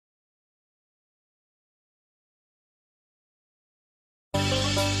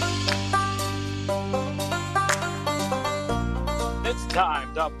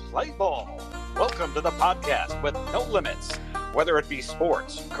time to play ball. Welcome to the podcast with no limits. Whether it be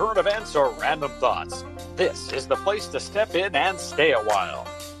sports, current events, or random thoughts, this is the place to step in and stay a while.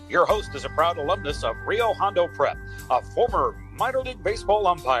 Your host is a proud alumnus of Rio Hondo Prep, a former minor league baseball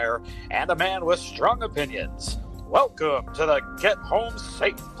umpire, and a man with strong opinions. Welcome to the Get Home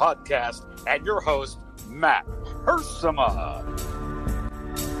Safe podcast and your host, Matt Hersema.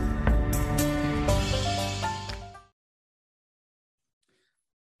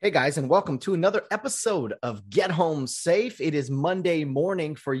 Hey guys, and welcome to another episode of Get Home Safe. It is Monday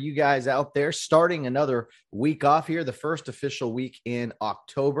morning for you guys out there, starting another week off here, the first official week in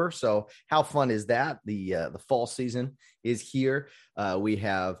October. So how fun is that? The fall season is here. We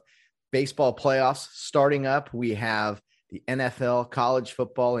have baseball playoffs starting up. We have the NFL, college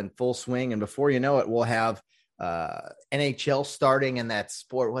football in full swing. And before you know it, we'll have NHL starting in that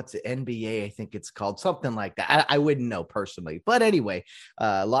sport. What's it? NBA, I think it's called, something like that. I wouldn't know personally, but anyway,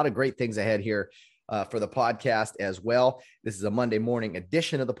 a lot of great things ahead here for the podcast as well. This is a Monday morning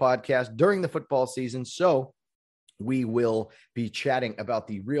edition of the podcast during the football season. So we will be chatting about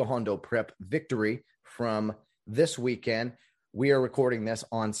the Rio Hondo Prep victory from this weekend. We are recording this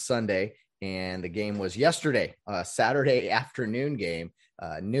on Sunday, and the game was yesterday, Saturday afternoon game.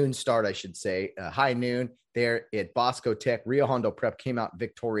 Noon start, I should say, high noon there at Bosco Tech. Rio Hondo Prep came out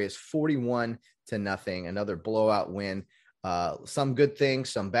victorious 41-0, another blowout win. Some good things,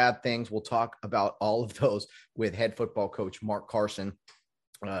 some bad things. We'll talk about all of those with head football coach Mark Carson,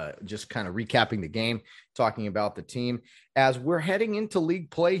 just kind of recapping the game, talking about the team as we're heading into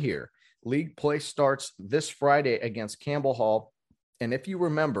league play here. League play starts this Friday against Campbell Hall. And if you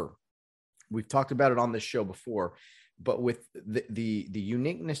remember, we've talked about it on this show before, but with the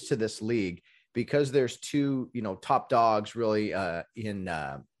uniqueness to this league, because there's two, top dogs really in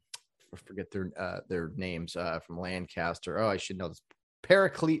I forget their names from Lancaster. Oh, I should know this.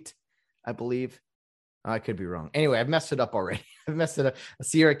 Paraclete, I believe. I could be wrong. Anyway, I've messed it up already. I've messed it up.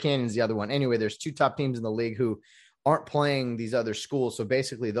 Sierra Canyon's the other one. Anyway, there's two top teams in the league who aren't playing these other schools. So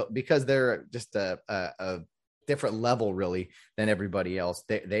basically, because they're just a different level really than everybody else,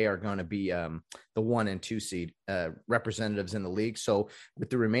 they are going to be the 1 and 2 seed representatives in the league. So with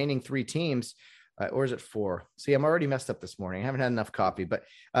the remaining 3 teams, or is it 4? See, I'm already messed up this morning. I haven't had enough coffee, but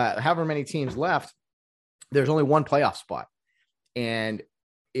however many teams left, there's only one playoff spot. And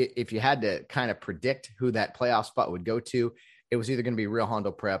if you had to kind of predict who that playoff spot would go to, it was either going to be Rio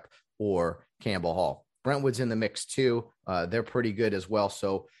Hondo Prep or Campbell Hall. Brentwood's in the mix too. They're pretty good as well.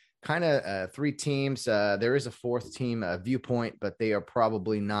 So kind of 3 teams. There is a 4th team, Viewpoint, but they are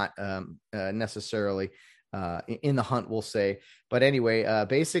probably not necessarily in the hunt, we'll say. But anyway,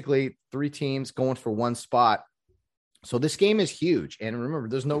 basically 3 teams going for 1 spot. So this game is huge. And remember,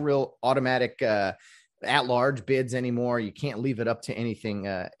 there's no real automatic at-large bids anymore. You can't leave it up to anything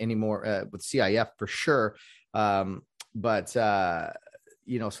anymore with CIF for sure. So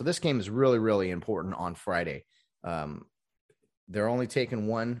this game is really, really important on Friday. They're only taking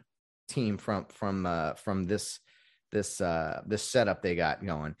 1 team from this setup they got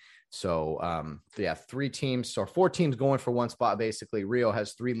going. So 3 teams or 4 teams going for 1 spot. Basically, Rio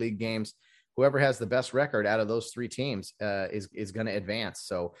has 3 league games. Whoever has the best record out of those 3 teams is going to advance.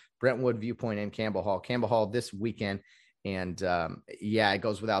 So Brentwood, Viewpoint, and Campbell Hall this weekend. And it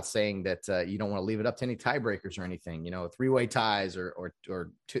goes without saying that you don't want to leave it up to any tiebreakers or anything. 3-way ties or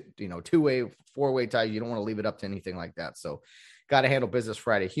 2-way, 4-way ties. You don't want to leave it up to anything like that. So got to handle business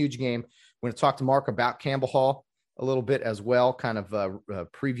Friday. Huge game. We're going to talk to Mark about Campbell Hall a little bit as well, kind of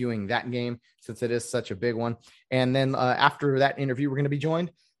previewing that game since it is such a big one. And then after that interview, we're going to be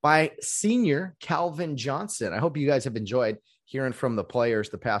joined by senior Calvin Johnson. I hope you guys have enjoyed hearing from the players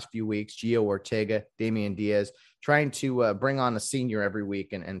the past few weeks. Gio Ortega, Damian Diaz, trying to bring on a senior every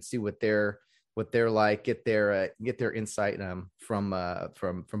week and see what they're like, get their insight from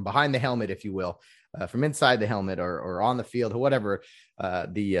behind the helmet, if you will, from inside the helmet or on the field, or whatever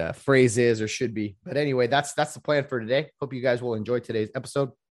the phrase is or should be. But anyway, that's the plan for today. Hope you guys will enjoy today's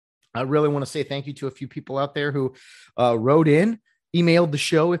episode. I really want to say thank you to a few people out there who wrote in, emailed the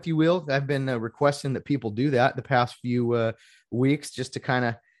show, if you will. I've been requesting that people do that the past few weeks just to kind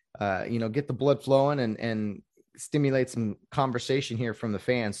of, get the blood flowing and stimulate some conversation here from the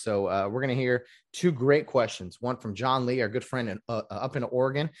fans. So we're going to hear 2 great questions. One from John Lee, our good friend up in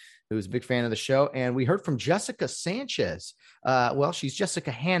Oregon, who's a big fan of the show. And we heard from Jessica Sanchez. She's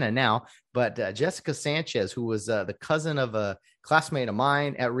Jessica Hanna now, but Jessica Sanchez, who was the cousin of a classmate of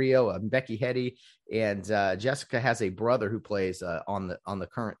mine at Rio, Becky Hetty. And Jessica has a brother who plays on the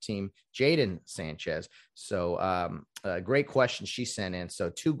current team, Jaden Sanchez. So great question she sent in. So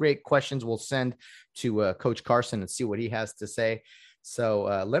 2 great questions we'll send to Coach Carson and see what he has to say.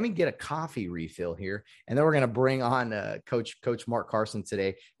 So let me get a coffee refill here, and then we're going to bring on Coach Mark Carson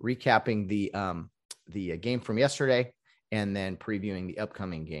today, recapping the game from yesterday and then previewing the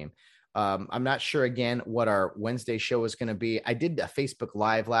upcoming game. I'm not sure, again, what our Wednesday show is going to be. I did a Facebook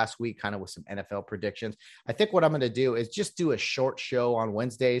Live last week, kind of with some NFL predictions. I think what I'm going to do is just do a short show on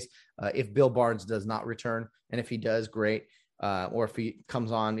Wednesdays if Bill Barnes does not return. And if he does, great. Or if he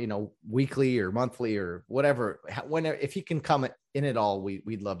comes on, weekly or monthly or whatever, whenever, if he can come in at all,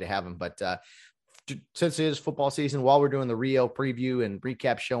 we'd love to have him. But since it is football season, while we're doing the Rio preview and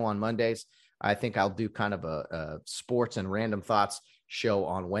recap show on Mondays, I think I'll do kind of a sports and random thoughts show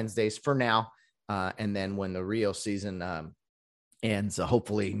on Wednesdays for now. And then when the Rio season ends,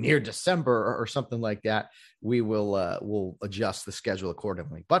 hopefully near December or something like that, we'll adjust the schedule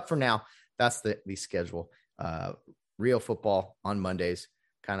accordingly. But for now, that's the schedule. Rio football on Mondays,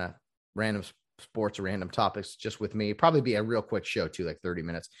 kind of random sports, random topics just with me. Probably be a real quick show too, like 30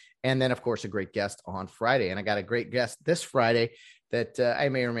 minutes. And then, of course, a great guest on Friday. And I got a great guest this Friday that I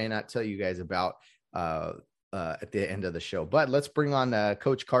may or may not tell you guys about at the end of the show. But let's bring on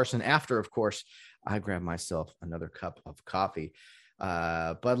Coach Carson after, of course, I grab myself another cup of coffee.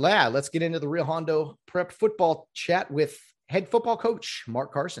 But let's get into the Rio Hondo Prep football chat with head football coach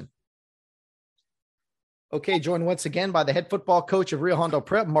Mark Carson. Okay, joined once again by the head football coach of Rio Hondo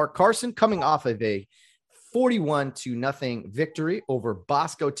Prep, Mark Carson, coming off of a 41-0 victory over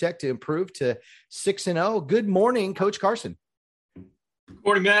Bosco Tech to improve to 6-0. Good morning, Coach Carson. Good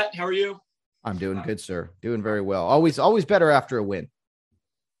morning, Matt. How are you? I'm doing good, sir. Doing very well. Always better after a win.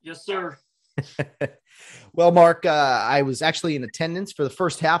 Yes, sir. Well, Mark, I was actually in attendance for the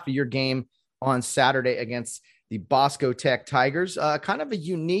first half of your game on Saturday against the Bosco Tech Tigers. Kind of a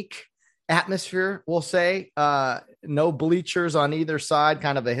unique atmosphere, we'll say. No bleachers on either side,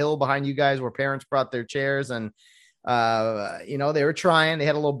 kind of a hill behind you guys where parents brought their chairs, and they were trying. They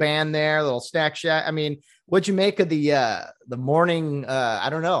had a little band there, a little snack shack. I mean, what'd you make of the morning? I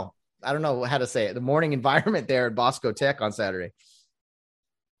don't know how to say it. The morning environment there at Bosco Tech on Saturday.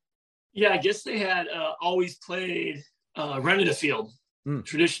 Yeah, I guess they had always played rented a field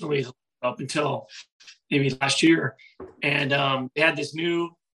traditionally up until maybe last year, and they had this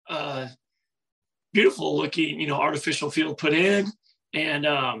new beautiful looking, artificial field put in, and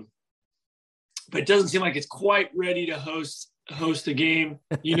but it doesn't seem like it's quite ready to host a game,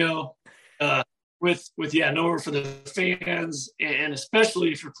 with nowhere for the fans, and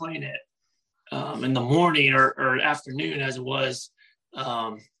especially if you're playing it in the morning or afternoon as it was,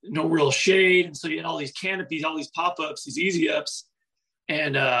 no real shade, and so you had all these canopies, all these pop-ups, these easy ups,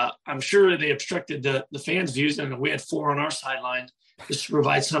 and I'm sure they obstructed the fans' views, and we had 4 on our sideline just to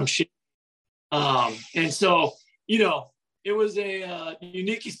provide some shade. And so, it was a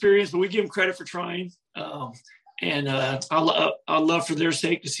unique experience, but we give them credit for trying. And I'd love for their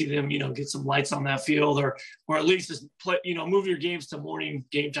sake to see them, get some lights on that field, or at least just play, move your games to morning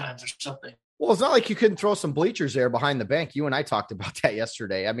game times or something. Well, it's not like you couldn't throw some bleachers there behind the bank. You and I talked about that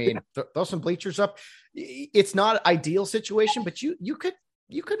yesterday. I mean, throw some bleachers up. It's not an ideal situation, but you could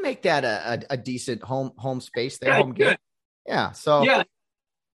make that a decent home space there, home game. Yeah. So yeah.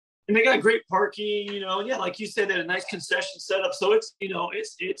 And they got great parking, like you said, they had a nice concession setup. So it's,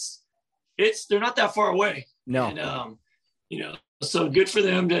 it's they're not that far away. No. And, so good for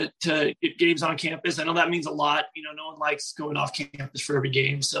them to get games on campus. I know that means a lot. No one likes going off campus for every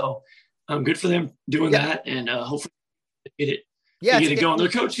game. So good for them doing that. And hopefully get it going. Their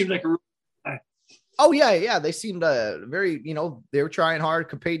coach seemed like a Oh yeah. They seemed very, they were trying hard,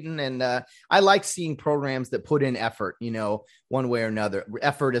 competing. And I like seeing programs that put in effort, one way or another.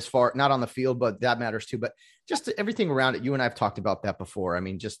 Effort as far, not on the field, but that matters too. But just everything around it. You and I have talked about that before. I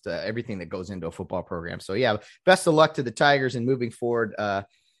mean, just everything that goes into a football program. So yeah, best of luck to the Tigers and moving forward. I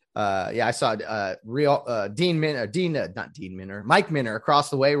saw Mike Minner across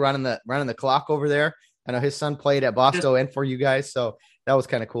the way running the clock over there. I know his son played at Bosco and for you guys. So that was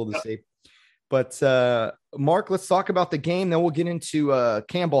kind of cool to see. But Mark, let's talk about the game. Then we'll get into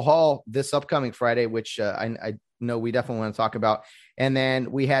Campbell Hall this upcoming Friday, which I know we definitely want to talk about. And then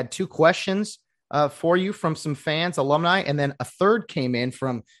we had 2 questions for you from some fans, alumni, and then a third came in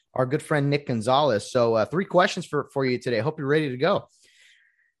from our good friend Nick Gonzalez. So 3 questions for you today. I hope you're ready to go.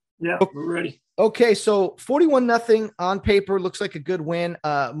 Yeah, we're ready. Okay, so 41-0 on paper looks like a good win,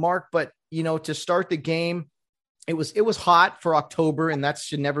 Mark. But to start the game, it was hot for October, and that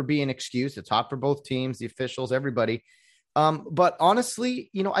should never be an excuse. It's hot for both teams, the officials, everybody. But honestly,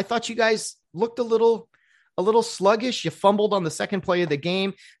 I thought you guys looked a little a little sluggish. You fumbled on the second play of the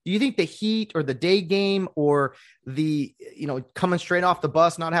game. Do you think the heat or the day game or the, coming straight off the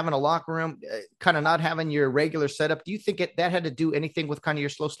bus, not having a locker room, kind of not having your regular setup, do you think that had to do anything with kind of your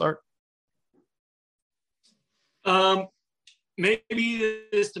slow start? Maybe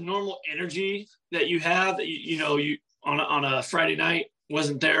it's the normal energy that you have that you on a Friday night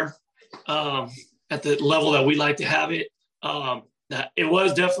wasn't there at the level that we like to have it. That it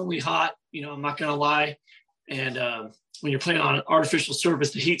was definitely hot, I'm not gonna lie. And when you're playing on an artificial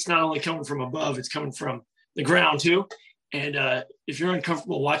surface, the heat's not only coming from above, it's coming from the ground too. And if you're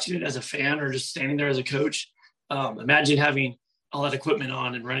uncomfortable watching it as a fan or just standing there as a coach, imagine having all that equipment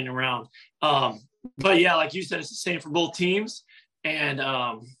on and running around. But yeah, like you said, it's the same for both teams, and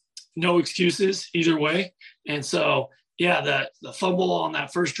no excuses either way. And so, yeah, the fumble on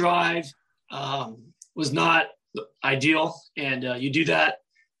that first drive was not ideal. And you do that.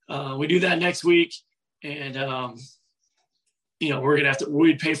 We do that next week, and we're gonna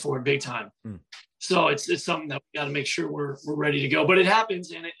we'd pay for it big time. So it's something that we got to make sure we're ready to go. But it happens,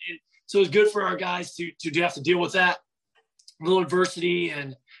 and so it's good for our guys to have to deal with that little adversity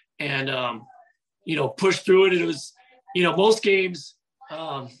and push through it. It was, most games,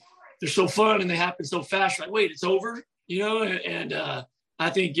 they're so fun and they happen so fast. Like, wait, it's over, and I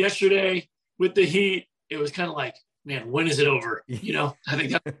think yesterday with the heat, it was kind of like, man, when is it over? I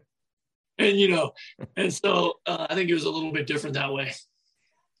think that, and so I think it was a little bit different that way.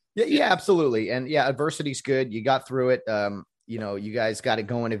 Yeah, absolutely. And yeah, adversity's good. You got through it. You guys got it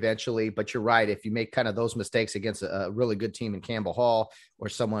going eventually, but you're right. If you make kind of those mistakes against a really good team in Campbell Hall or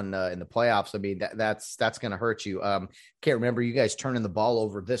someone in the playoffs, I mean, that's going to hurt you. Can't remember you guys turning the ball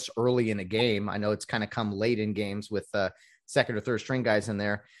over this early in a game. I know it's kind of come late in games with second or third string guys in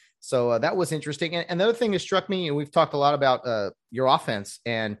there. So that was interesting. And the other thing that struck me, and we've talked a lot about your offense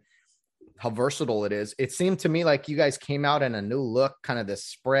and how versatile it is. It seemed to me like you guys came out in a new look, kind of this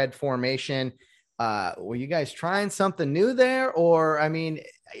spread formation. Were you guys trying something new there? Or, I mean,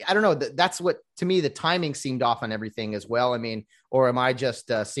 I don't know. That's what, to me, the timing seemed off on everything as well. I mean, or am I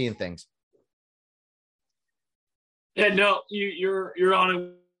just seeing things? Yeah, no, you're on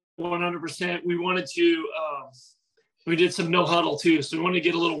it 100%. We wanted to, we did some no huddle too. So we wanted to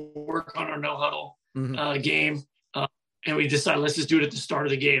get a little work on our no huddle game. And we decided, let's just do it at the start of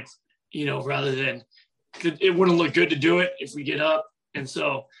the game, rather than, it wouldn't look good to do it if we get up. And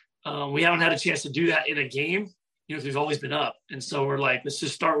so, we haven't had a chance to do that in a game, because we've always been up. And so we're like, let's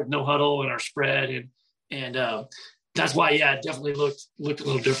just start with no huddle and our spread. And that's why, yeah, it definitely looked a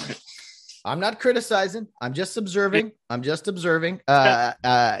little different. I'm not criticizing. I'm just observing. In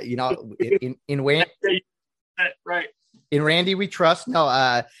right. In Randy, we trust.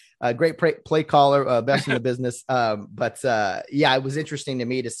 No, great play caller, best in the business. But it was interesting to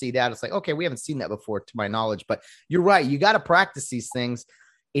me to see that. It's like, okay, we haven't seen that before to my knowledge, but you're right. You got to practice these things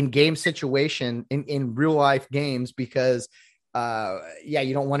in game situation, in real life games, because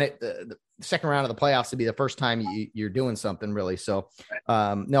you don't want it the second round of the playoffs to be the first time you're doing something really. So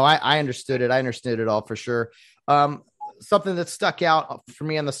no, I understood it. I understood it all for sure. Something that stuck out for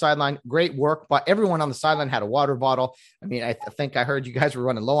me on the sideline, great work, but everyone on the sideline had a water bottle. I mean, I think I heard you guys were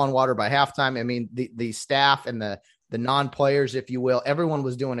running low on water by halftime. I mean, the staff and the non-players, if you will, everyone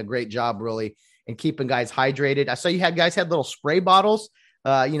was doing a great job really in keeping guys hydrated. I saw you had guys had little spray bottles,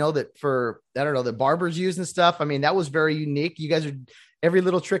 that for, I don't know, the barbers use and stuff. I mean, that was very unique. You guys are every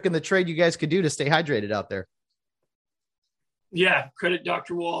little trick in the trade you guys could do to stay hydrated out there. Yeah. Credit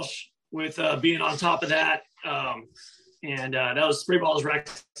Dr. Walsh with being on top of that. And that was spray bottles were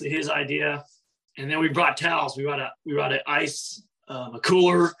actually his idea. And then we brought towels. We brought an ice, a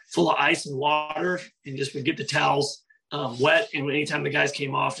cooler full of ice and water, and just would get the towels wet. And anytime the guys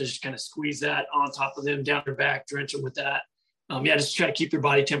came off, just kind of squeeze that on top of them, down their back, drench them with that. Just try to keep their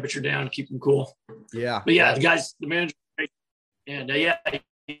body temperature down, keep them cool. Yeah. But yeah, the manager, and he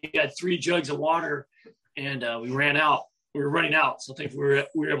had 3 jugs of water, and we ran out. We were running out, so I think we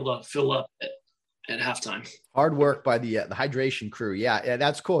were able to fill up at halftime. Hard work by the hydration crew. Yeah,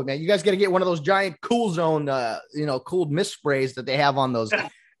 that's cool, man. You guys got to get one of those giant cool zone, cooled mist sprays that they have on those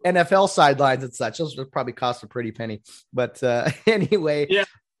NFL sidelines and such. Those would probably cost a pretty penny. But anyway, yeah,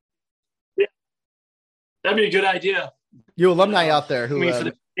 that'd be a good idea. You alumni out there who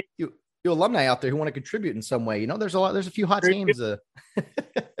you alumni out there who want to contribute in some way. There's a few hot teams.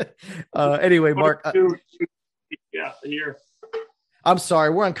 Anyway, Mark. Yeah, a year. I'm sorry,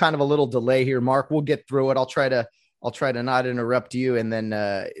 we're on kind of a little delay here, Mark. We'll get through it. I'll try to not interrupt you, and then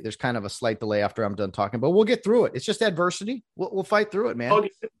there's kind of a slight delay after I'm done talking, but we'll get through it. It's just adversity. We'll fight through it, man. Okay.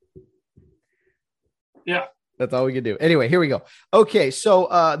 Yeah. That's all we can do. Anyway, here we go. Okay,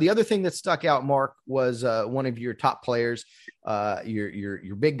 so the other thing that stuck out, Mark, was one of your top players,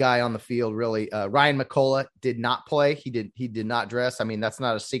 your big guy on the field. Really, Ryan McCullough did not play. He did not dress. I mean, that's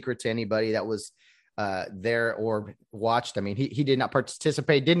not a secret to anybody that was there or watched. I mean, he did not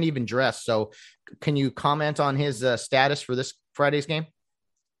participate, didn't even dress. So, can you comment on his status for this Friday's game?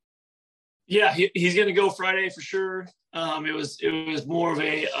 Yeah, he's going to go Friday for sure. It was more of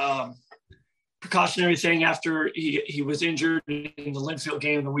a precautionary thing after he was injured in the Linfield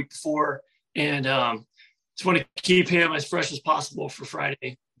game the week before, and just want to keep him as fresh as possible for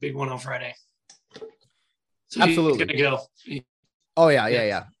Friday, big one on Friday. So absolutely, he's going to go. Oh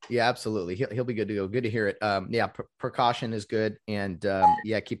yeah, absolutely. He'll be good to go. Good to hear it. Precaution is good, and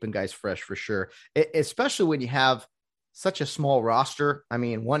keeping guys fresh for sure, especially when you have such a small roster. I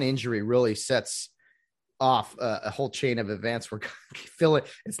mean, one injury really sets off a whole chain of events. We're feel it.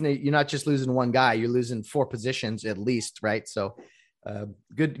 You're not just losing one guy; you're losing 4 positions at least, right? So,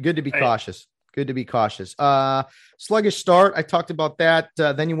 good to be cautious. Good to be cautious. Sluggish start. I talked about that.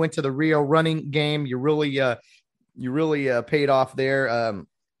 Then you went to the Rio running game. You really paid off there.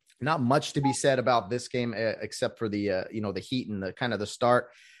 Not much to be said about this game except for the the heat and the kind of the start.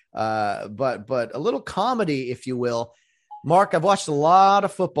 But a little comedy, if you will. Mark, I've watched a lot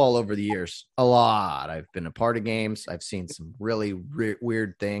of football over the years. A lot. I've been a part of games. I've seen some really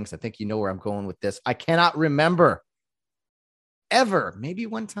weird things. I think you know where I'm going with this. I cannot remember ever, maybe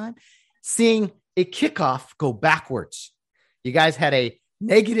one time, seeing a kickoff go backwards. You guys had a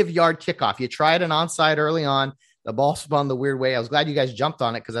negative yard kickoff. You tried an onside early on. The ball spun the weird way. I was glad you guys jumped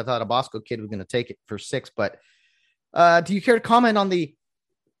on it because I thought a Bosco kid was going to take it for 6. But do you care to comment on the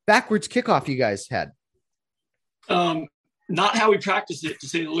backwards kickoff you guys had? Not how we practiced it, to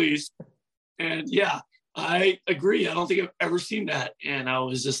say the least. And yeah, I agree. I don't think I've ever seen that. And I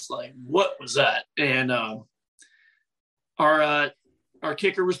was just like, what was that? And our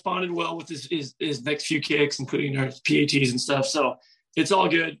kicker responded well with his next few kicks, including our PATs and stuff. So it's all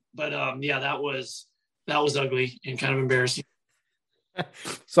good. But that was ugly and kind of embarrassing.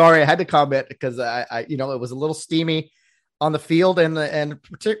 Sorry, I had to comment because I it was a little steamy on the field and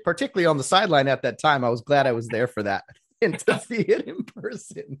particularly on the sideline at that time. I was glad I was there for that. And to see it in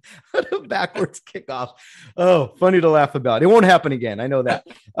person, a backwards kickoff. Oh, funny to laugh about. It won't happen again. I know that.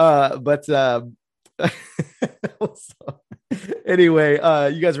 Anyway,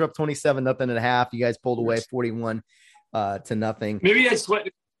 you guys are up 27-0.5. You guys pulled away 41-0. Maybe he had sweat.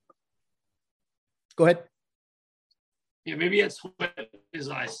 Go ahead. Yeah, maybe he had sweat in his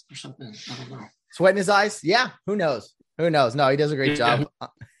eyes or something. I don't know. Sweat in his eyes? Yeah. Who knows? No, he does a great job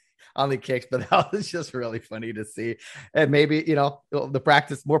on the kicks, but that was just really funny to see. And maybe,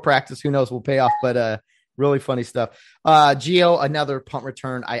 more practice, who knows, will pay off, but really funny stuff. Gio, another punt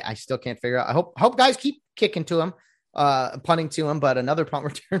return. I still can't figure out. I hope guys keep kicking to him, punting to him, but another punt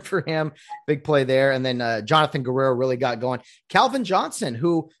return for him. Big play there. And then Jonathan Guerrero really got going. Calvin Johnson,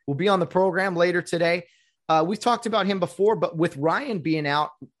 who will be on the program later today. We've talked about him before, but with Ryan being out,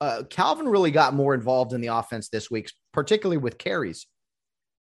 Calvin really got more involved in the offense this week, particularly with carries.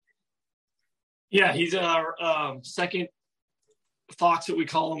 Yeah, he's our second Fox that we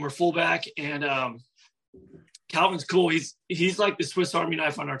call him, or fullback, and Calvin's cool. He's like the Swiss Army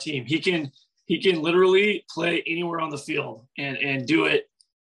knife on our team. He can literally play anywhere on the field and do it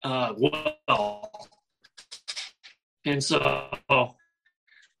well. And so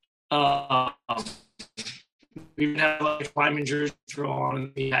we even have like lineman jersey throw on,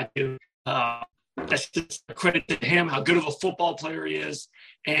 and he had to. That's just a credit to him, how good of a football player he is,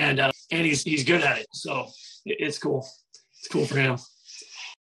 and he's good at it. So it's cool. It's cool for him.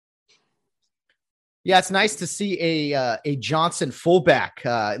 Yeah, it's nice to see a Johnson fullback.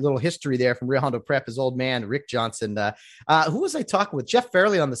 A little history there from Rio Hondo Prep, his old man, Rick Johnson. Who was I talking with? Jeff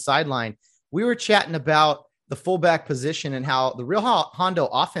Fairley on the sideline. We were chatting about the fullback position and how the Rio Hondo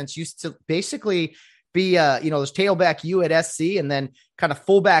offense used to basically be, there's tailback U at SC, and then kind of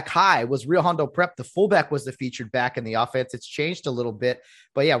fullback high was Rio Hondo Prep. The fullback was the featured back in the offense. It's changed a little bit,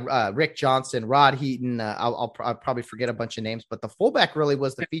 but yeah, Rick Johnson, Rod Heaton. I'll probably forget a bunch of names, but the fullback really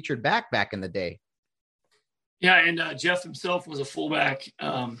was the featured back in the day. Yeah, and Jeff himself was a fullback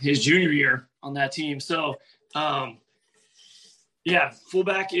his junior year on that team. So,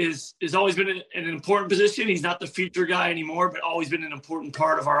 fullback is always been an important position. He's not the feature guy anymore, but always been an important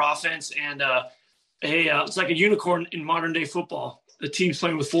part of our offense. And it's like a unicorn in modern day football. The team's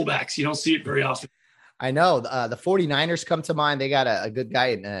playing with fullbacks. You don't see it very often. I know the 49ers come to mind. They got a good guy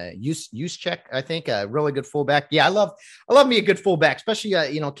in Juszczyk, I think, a really good fullback. Yeah, I love me a good fullback, especially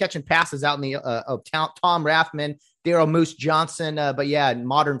catching passes out in the of Tom Rathman, Daryl Moose Johnson. But yeah, in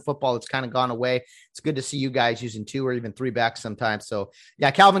modern football, it's kind of gone away. It's good to see you guys using 2 or even 3 backs sometimes. So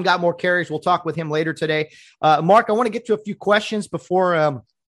yeah, Calvin got more carries. We'll talk with him later today. Mark, I want to get to a few questions before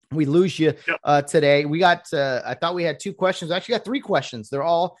we lose you today. We got, I thought we had 2 questions. I actually got 3 questions. They're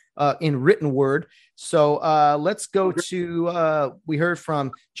all in written word. So let's go to, we heard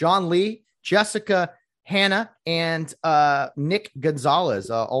from John Lee, Jessica, Hannah, and Nick Gonzalez,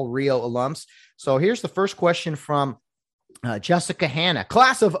 all Rio alums. So here's the first question from Jessica Hannah,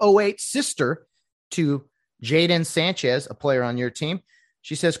 class of 08, sister to Jaden Sanchez, a player on your team.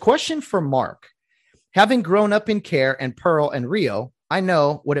 She says, question for Mark. Having grown up in Care and Pearl and Rio, I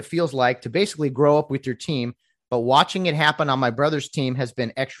know what it feels like to basically grow up with your team, but watching it happen on my brother's team has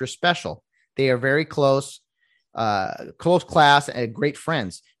been extra special. They are very close class and great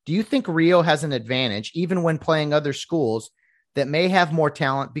friends. Do you think Rio has an advantage, even when playing other schools that may have more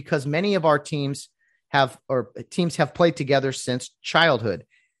talent, because many of our teams have played together since childhood?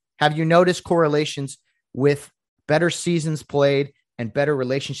 Have you noticed correlations with better seasons played and better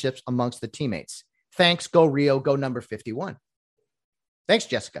relationships amongst the teammates? Thanks. Go Rio. Go number 51. Thanks,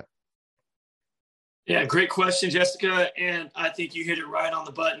 Jessica. Yeah, great question, Jessica. And I think you hit it right on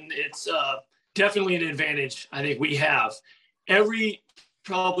the button. It's definitely an advantage I think we have.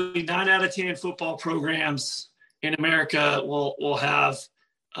 Probably 9 out of 10 football programs in America will have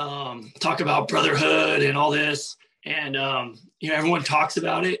talk about brotherhood and all this. And, everyone talks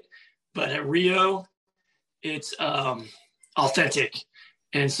about it. But at Rio, it's authentic.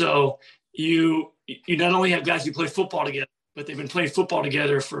 And so you not only have guys who play football together, but they've been playing football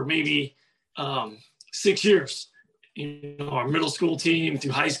together for maybe 6 years. Our middle school team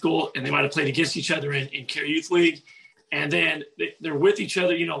through high school, and they might have played against each other in Care Youth League. And then they're with each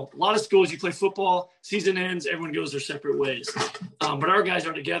other. A lot of schools, you play football, season ends, everyone goes their separate ways. But our guys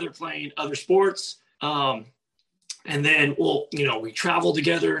are together playing other sports. And then we travel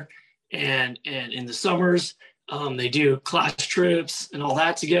together, and in the summers, they do class trips and all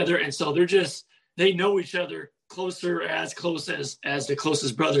that together. And so they know each other as close as the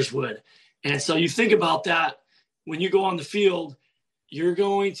closest brothers would. And so you think about that when you go on the field, you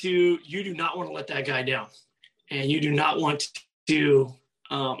do not want to let that guy down, and you do not want to,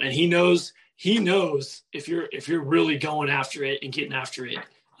 and he knows if you're really going after it and getting after it,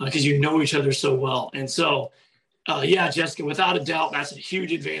 because you know each other so well. And so, Jessica, without a doubt, that's a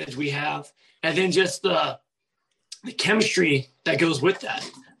huge advantage we have. And then just the chemistry that goes with that,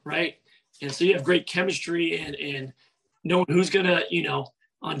 right? And so you have great chemistry and knowing who's going to,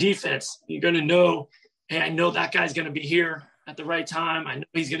 on defense, you're going to know, hey, I know that guy's going to be here at the right time. I know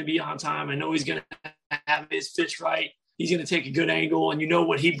he's going to be on time. I know he's going to have his fish right. He's going to take a good angle, and you know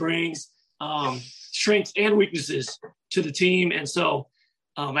what he brings, strengths and weaknesses to the team. And so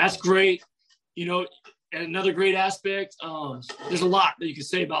that's great. And another great aspect, there's a lot that you can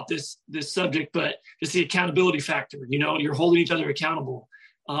say about this subject, but just the accountability factor. You're holding each other accountable.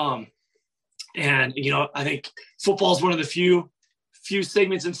 And I think football is one of the few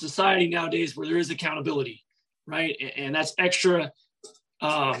segments in society nowadays where there is accountability, right? And that's extra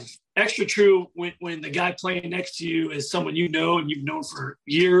true when the guy playing next to you is someone and you've known for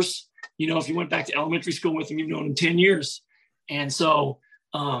years. If you went back to elementary school with him, you've known him 10 years. And so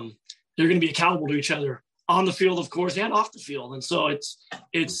they're going to be accountable to each other on the field, of course, and off the field. And so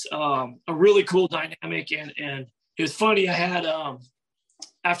it's a really cool dynamic. And it was funny. I had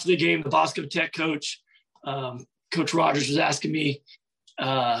after the game, the Bosco Tech coach, Coach Rogers, was asking me,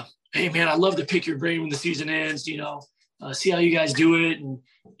 hey man, I'd love to pick your brain when the season ends, see how you guys do it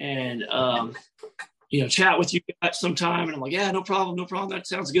and chat with you guys sometime. And I'm like, yeah, no problem. That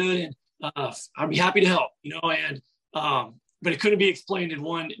sounds good. And I'd be happy to help, but it couldn't be explained in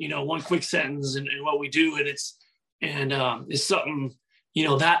one quick sentence and what we do. And it's something,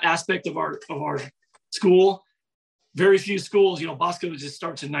 that aspect of our school, very few schools, Bosco just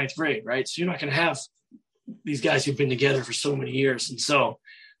starts in 9th grade, right? So you're not going to have these guys who've been together for so many years. And so,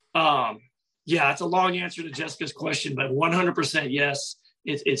 it's a long answer to Jessica's question, but 100% yes,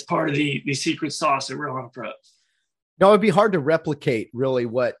 it's part of the secret sauce at Real Hunt Pro. No, it'd be hard to replicate really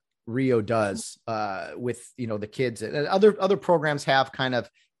what Rio does with, the kids. Other programs have kind of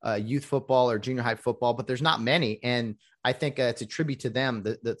youth football or junior high football, but there's not many. And I think it's a tribute to them,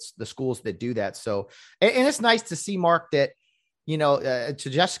 the schools that do that. So, and it's nice to see, Mark, that, to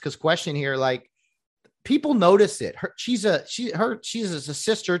Jessica's question here, like people notice it. She's a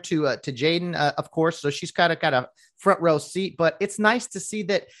sister to Jaden, of course. So she's kind of got a front row seat, but it's nice to see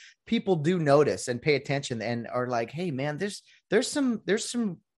that people do notice and pay attention and are like, hey man, there's some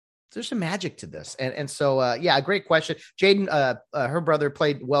magic to this. And so, yeah, great question. Jaden, her brother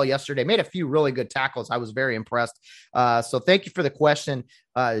played well yesterday, made a few really good tackles. I was very impressed. So thank you for the question,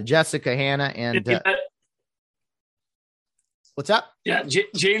 Jessica, Hannah, and what's up? Yeah.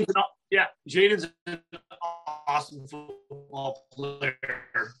 Jaden's an awesome football player.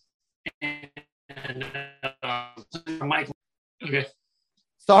 And Mike. Okay.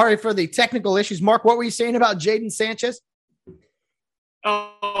 Sorry for the technical issues. Mark, what were you saying about Jaden Sanchez?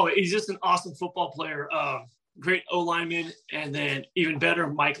 Oh, he's just an awesome football player. Great O lineman, and then even better,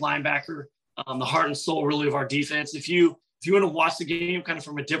 Mike linebacker. The heart and soul, really, of our defense. If you want to watch the game kind of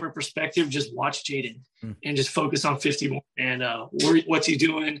from a different perspective, just watch Jaden and just focus on 51 and what's he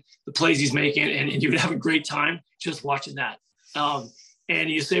doing, the plays he's making, and you would have a great time just watching that. And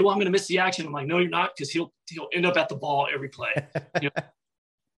you say, well, I'm going to miss the action. I'm like, no, you're not, because he'll end up at the ball every play.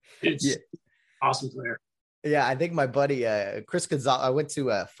 It's awesome player. Yeah, I think my buddy Chris Gonzalez. I went to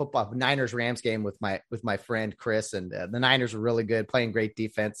a football Niners Rams game with my friend Chris, and the Niners were really good, playing great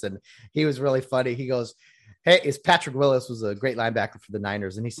defense, and he was really funny. He goes, "Hey, Patrick Willis was a great linebacker for the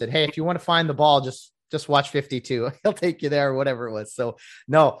Niners," and he said, "Hey, if you want to find the ball, just watch 52. He'll take you there, or whatever it was." So,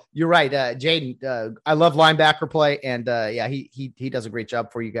 no, you're right, Jaden. I love linebacker play, and yeah, he does a great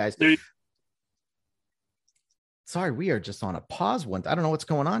job for you guys. Sorry, we are just on a pause one. I don't know what's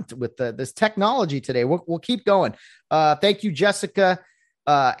going on with this technology today. We'll keep going. Thank you, Jessica,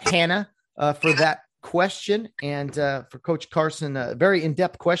 Hannah, for that question, and for Coach Carson. A very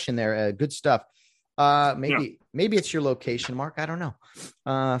in-depth question there. Good stuff. Maybe it's your location, Mark. I don't know.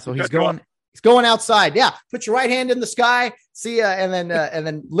 So he's going outside. Yeah, put your right hand in the sky. See ya, and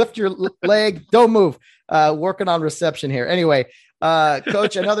then lift your leg. Don't move. Working on reception here. Anyway,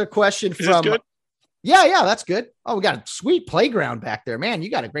 Coach, another question from. Yeah, that's good. Oh, we got a sweet playground back there, man.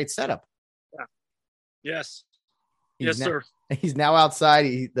 You got a great setup. Yeah. Yes. Sir. He's now outside.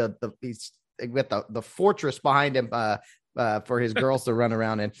 He's with the fortress behind him for his girls to run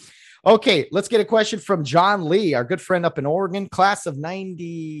around in. Okay, let's get a question from John Lee, our good friend up in Oregon, class of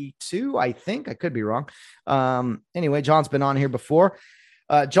 92, I think. I could be wrong. Anyway, John's been on here before.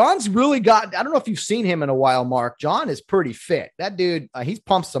 John's really got, I don't know if you've seen him in a while, Mark. John is pretty fit. That dude, he's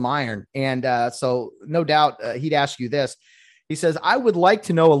pumped some iron. And so no doubt he'd ask you this. He says, I would like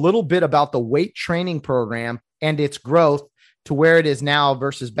to know a little bit about the weight training program and its growth to where it is now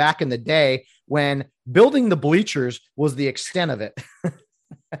versus back in the day when building the bleachers was the extent of it.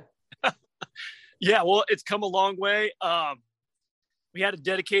 Yeah, well, it's come a long way. We had a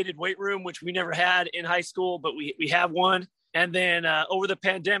dedicated weight room, which we never had in high school, but we have one. And then over the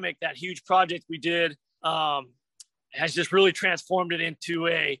pandemic, that huge project we did has just really transformed it into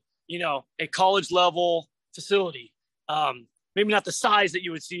a college level facility. Maybe not the size that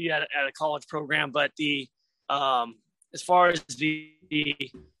you would see at a college program, but the as far as the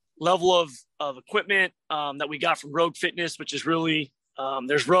level of equipment that we got from Rogue Fitness, which is really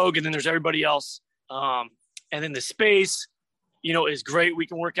there's Rogue and then there's everybody else. And then the space, is great. We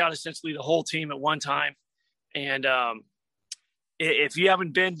can work out essentially the whole team at one time. And if you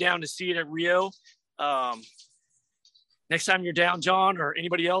haven't been down to see it at Rio, next time you're down, John, or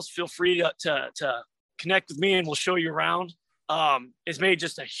anybody else, feel free to connect with me and we'll show you around. It's made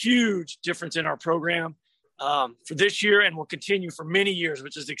just a huge difference in our program for this year and will continue for many years,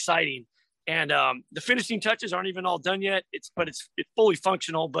 which is exciting. And the finishing touches aren't even all done yet. It's fully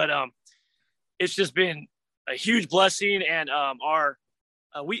functional, but it's just been a huge blessing. And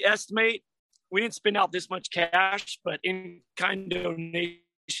we estimate, we didn't spend out this much cash, but in kind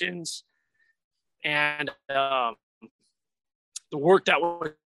donations and the work that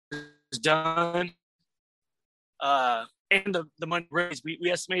was done and the money raised,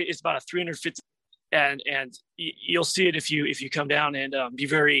 we estimate it's about a 350. And you'll see it if you come down and be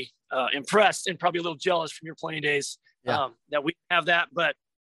very impressed and probably a little jealous from your playing days that we have that. But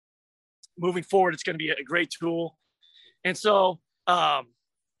moving forward, it's going to be a great tool. And so,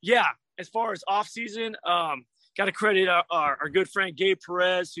 as far as off season, got to credit our good friend Gabe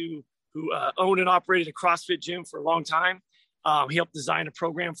Perez, who owned and operated a CrossFit gym for a long time. He helped design a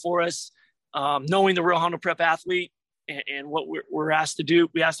program for us, knowing the Real Hondo Prep athlete and what we're asked to do.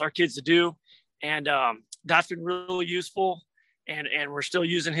 We asked our kids to do, and that's been really useful. And we're still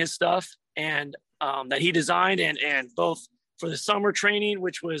using his stuff and that he designed, and both for the summer training,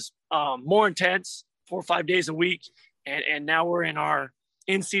 which was more intense, 4 or 5 days a week, and now we're in our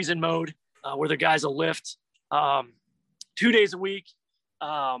in-season mode where the guys will lift 2 days a week,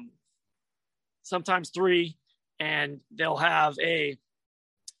 sometimes 3, and they'll have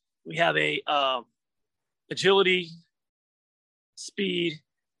agility, speed,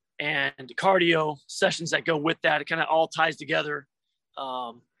 and cardio sessions that go with that. It kind of all ties together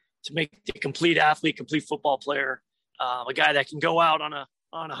to make the complete athlete, complete football player, a guy that can go out on a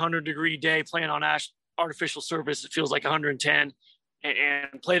 100-degree day playing on artificial surface. It feels like 110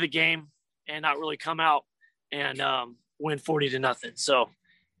 and play the game and not really come out and win 40-0. So,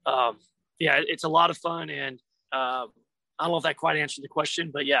 it's a lot of fun. And I don't know if that quite answered the question,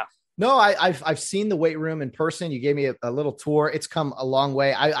 but yeah. No, I've seen the weight room in person. You gave me a little tour. It's come a long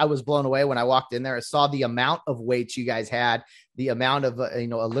way. I was blown away when I walked in there. I saw the amount of weights you guys had, the amount of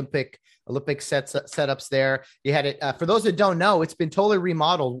Olympic setups there. You had it for those that don't know. It's been totally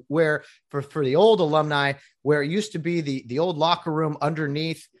remodeled. Where for the old alumni, where it used to be the old locker room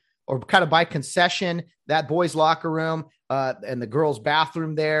underneath, or kind of by concession, that boys' locker room and the girls'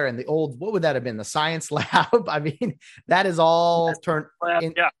 bathroom there, and the old, what would that have been? The science lab. I mean, that is all turned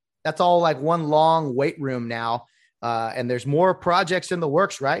in. Yeah. That's all like one long weight room now. And there's more projects in the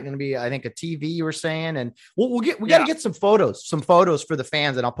works, right? Going to be, I think, a TV you were saying, and we got to get some photos for the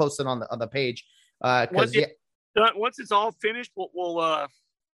fans, and I'll post it on the page. Once it's all finished, we'll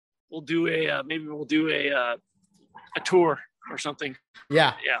do a tour or something.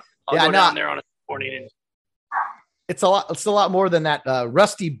 Yeah. Yeah. I'll go down there on a morning. And it's a lot more than that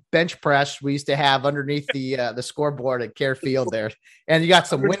rusty bench press we used to have underneath the scoreboard at Care Field there. And you got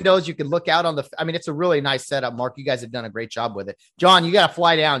some windows you can look out on it's a really nice setup, Mark. You guys have done a great job with it. John, you got to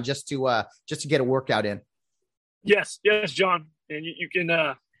fly down just to get a workout in. Yes, John. And you can,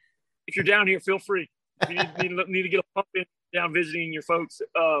 if you're down here, feel free. If you need to get a pump in down visiting your folks,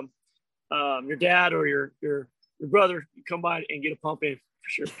 your dad or your brother, you come by and get a pump in for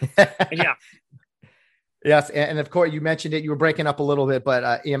sure. And yeah. Yes, and of course you mentioned it. You were breaking up a little bit, but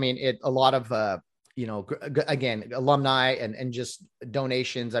a lot of again, alumni and just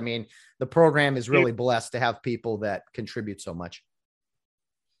donations. I mean, the program is really blessed to have people that contribute so much.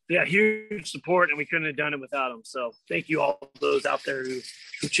 Yeah, huge support, and we couldn't have done it without them. So thank you all those out there who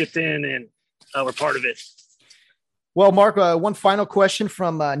chipped in and were part of it. Well, Mark, one final question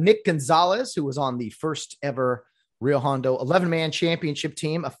from Nick Gonzalez, who was on the first ever Rio Hondo 11-man championship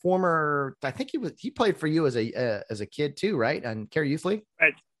team, a former, I think he played for you as a kid too, right? On Care Youth League.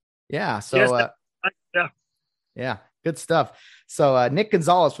 Right. Yeah. So, yeah, good stuff. So Nick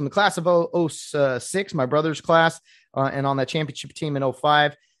Gonzalez from the class of 06, my brother's class, and on that championship team in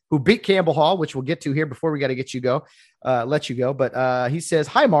 05, who beat Campbell Hall, which we'll get to here before we got to let you go. But he says,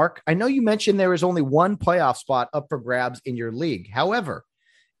 "Hi, Mark. I know you mentioned there is only one playoff spot up for grabs in your league. However,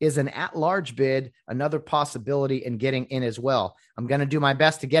 is an at-large bid another possibility in getting in as well? I'm going to do my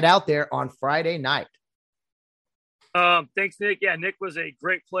best to get out there on Friday night." Thanks, Nick. Yeah, Nick was a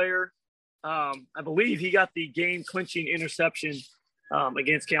great player. I believe he got the game-clinching interception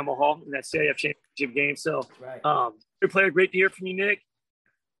against Campbell Hall in that CIF championship game. So, good player. Great to hear from you, Nick.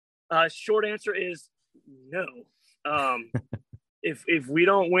 Short answer is no. If we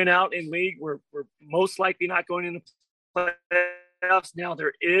don't win out in league, we're most likely not going into playoffs. Now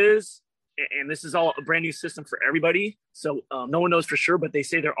there is, and this is all a brand new system for everybody, so no one knows for sure, but they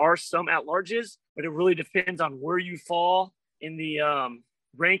say there are some at-larges, but it really depends on where you fall in the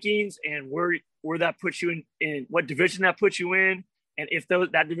rankings and where that puts you in what division that puts you in, and if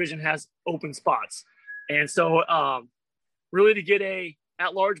that division has open spots. And so really to get a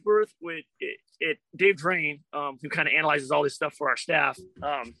at-large berth with Dave Drain, who kind of analyzes all this stuff for our staff,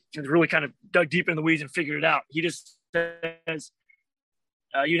 has really kind of dug deep in the weeds and figured it out. He just says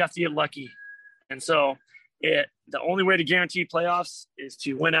you'd have to get lucky. And so the only way to guarantee playoffs is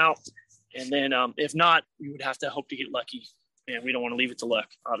to win out. And then if not, you would have to hope to get lucky. And we don't want to leave it to luck,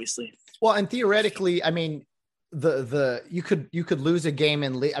 obviously. Well, and theoretically, I mean, you could lose a game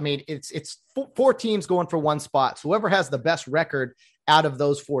in league. I mean, it's 4 teams going for one spot. So whoever has the best record out of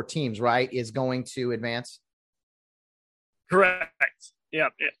those 4 teams, right, is going to advance. Correct. Yeah.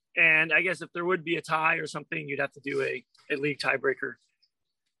 And I guess if there would be a tie or something, you'd have to do a league tiebreaker,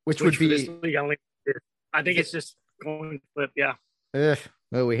 which would be this league. I think it's just going to flip. Yeah.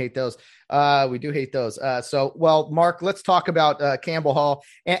 Oh, we hate those. We do hate those. So, well, Mark, let's talk about Campbell Hall.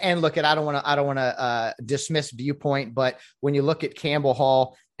 And look, I don't want to dismiss viewpoint, but when you look at Campbell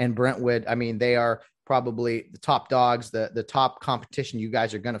Hall and Brentwood, I mean, they are probably the top dogs, the top competition you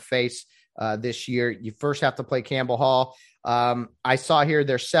guys are going to face this year. You first have to play Campbell Hall. I saw here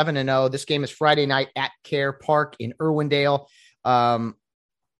they're 7-0. This game is Friday night at Care Park in Irwindale.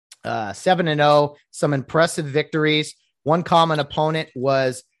 7-0, some impressive victories. One common opponent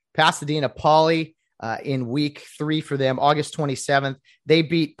was Pasadena Poly in week 3 for them, August 27th. They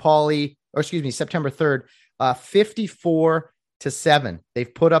beat Poly September 3rd, 54-7.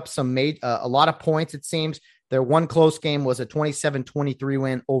 They've put up a lot of points, it seems. Their one close game was a 27-23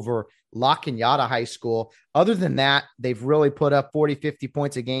 win over La Cañada High School. Other than that, they've really put up 40, 50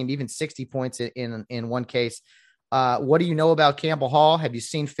 points a game, even 60 points in one case. What do you know about Campbell Hall? Have you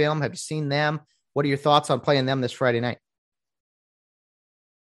seen film? Have you seen them? What are your thoughts on playing them this Friday night?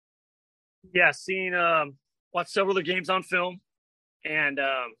 Yeah, watched several of the games on film, and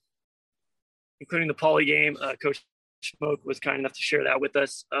including the Poly game. Coach Smoke was kind enough to share that with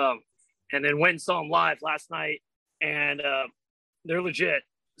us. And then went and saw them live last night, and they're legit.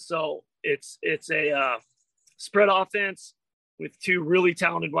 So it's a spread offense with two really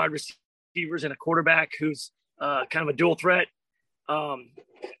talented wide receivers and a quarterback who's kind of a dual threat,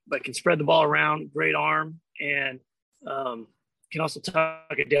 but can spread the ball around, great arm, and can also tuck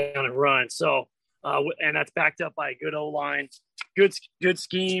it down and run. So, and that's backed up by a good O-line, good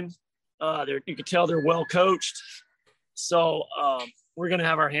scheme. You can tell they're well coached. So we're going to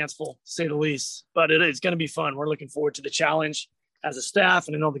have our hands full, to say the least. But it's going to be fun. We're looking forward to the challenge as a staff,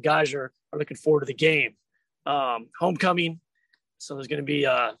 and I know the guys are looking forward to the game. Homecoming, so there's going to be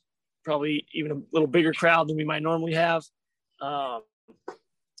probably even a little bigger crowd than we might normally have. But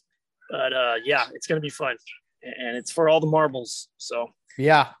yeah, it's going to be fun, and it's for all the marbles. So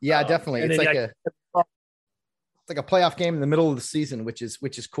yeah, definitely. It's like a playoff game in the middle of the season, which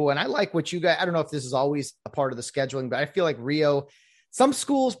is cool. And I like what you guys, I don't know if this is always a part of the scheduling, but I feel like Rio, some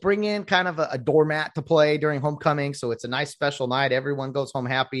schools bring in kind of a doormat to play during homecoming. So it's a nice special night. Everyone goes home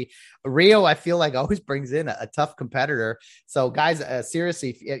happy. Rio, I feel like always brings in a tough competitor. So guys,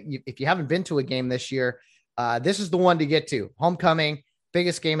 seriously, if you haven't been to a game this year, this is the one to get to. Homecoming,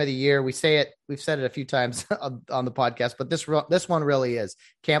 biggest game of the year. We've said it a few times on the podcast, but this one really is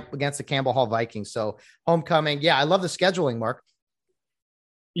camp against the Campbell Hall Vikings. So homecoming. Yeah. I love the scheduling, Mark.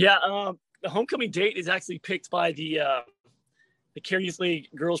 Yeah. The homecoming date is actually picked by the Care Youth League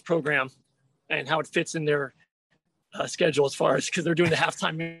girls program and how it fits in their schedule as far as, cause they're doing the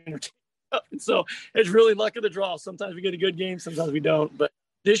halftime entertainment. So it's really luck of the draw. Sometimes we get a good game, sometimes we don't, but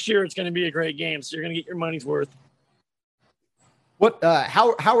this year it's going to be a great game. So you're going to get your money's worth.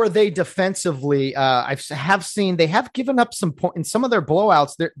 How are they defensively? I have seen they have given up some points in some of their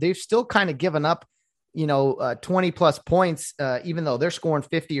blowouts. They've still kind of given up, 20 plus points, even though they're scoring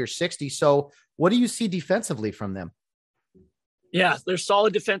 50 or 60. So what do you see defensively from them? Yeah, they're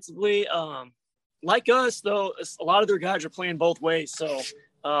solid defensively. Like us, though, a lot of their guys are playing both ways. So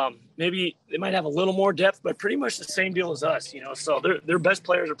maybe they might have a little more depth, but pretty much the same deal as us, So their best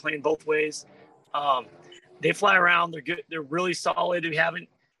players are playing both ways. They fly around. They're good. They're really solid. We haven't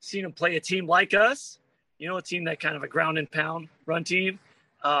seen them play a team like us, a team that kind of a ground and pound run team.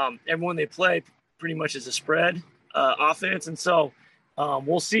 Everyone they play pretty much is a spread offense. And so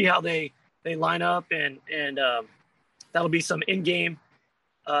we'll see how they line up and that'll be some in-game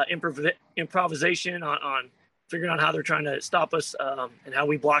improvisation on figuring out how they're trying to stop us and how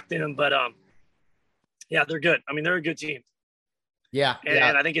we block them. But yeah, they're good. I mean, they're a good team. Yeah.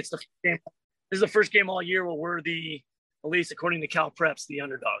 And I think it's the first game. This is the first game all year where we're at least according to Cal Preps, the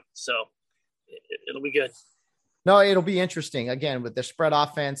underdog. So it'll be good. No, it'll be interesting. Again, with the spread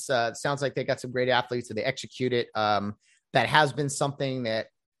offense, it sounds like they got some great athletes and they execute it. That has been something that,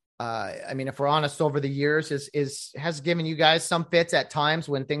 if we're honest, over the years has given you guys some fits at times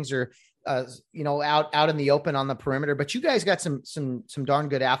when things are, out in the open on the perimeter. But you guys got some darn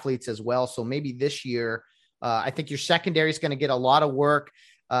good athletes as well. So maybe this year, I think your secondary is going to get a lot of work.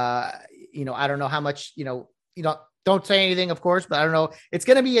 I don't know how much, don't say anything, of course, but I don't know. It's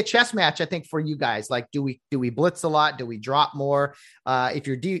going to be a chess match, I think, for you guys. Like, do we blitz a lot? Do we drop more?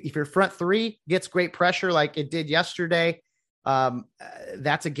 If your front three gets great pressure, like it did yesterday,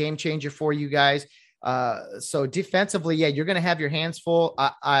 that's a game changer for you guys. So defensively, yeah, you're going to have your hands full.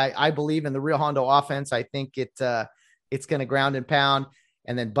 I believe in the Rio Hondo offense. I think it's going to ground and pound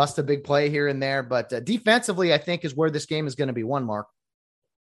and then bust a big play here and there. But defensively, I think is where this game is going to be won, Mark.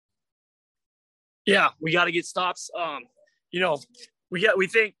 Yeah, we got to get stops. We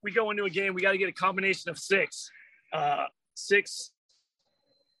think we go into a game, we got to get a combination of six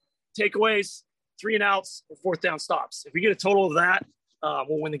takeaways, 3 and outs, or 4th down stops. If we get a total of that,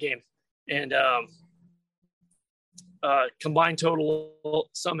 we'll win the game. And combined total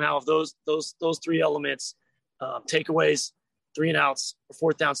somehow of those 3 elements, takeaways, 3 and outs,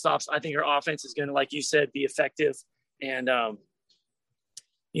 or 4th down stops. I think our offense is going to, like you said, be effective. And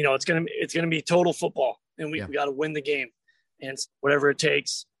it's going to be total football, and we got to win the game, and whatever it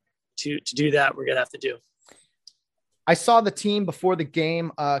takes to do that, we're going to have to do. I saw the team before the game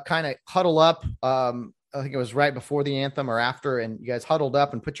kind of huddle up. I think it was right before the anthem or after, and you guys huddled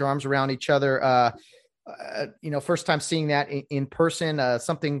up and put your arms around each other. First time seeing that in person,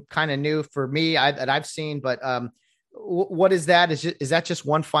 something kind of new for me that I've seen, but what is that? Is that just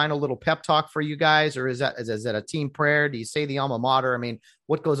one final little pep talk for you guys, or is that a team prayer? Do you say the alma mater? I mean,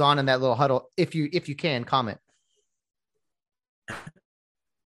 what goes on in that little huddle? If you can comment.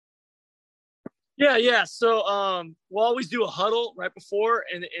 Yeah. So we'll always do a huddle right before,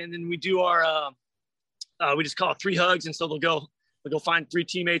 and then we do our we just call it 3 hugs, and so they'll go find 3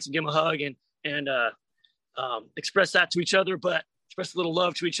 teammates and give them a hug and express that to each other, but express a little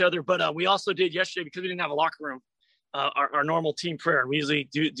love to each other. But we also did yesterday, because we didn't have a locker room, our normal team prayer. We usually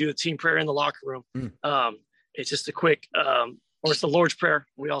do a team prayer in the locker room. It's just a quick, or it's the Lord's Prayer.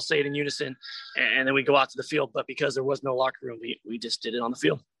 We all say it in unison, and then we go out to the field. But because there was no locker room, we just did it on the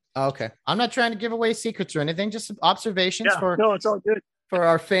field. Okay. I'm not trying to give away secrets or anything, just some observations no, it's all good for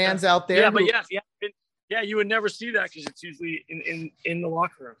our fans out there. Yeah, you would never see that because it's usually in the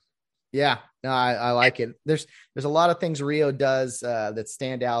locker room. Yeah, no, I like it. There's a lot of things Rio does that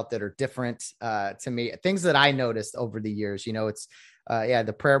stand out that are different to me. Things that I noticed over the years. It's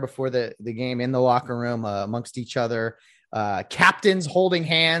the prayer before the game in the locker room amongst each other. Captains holding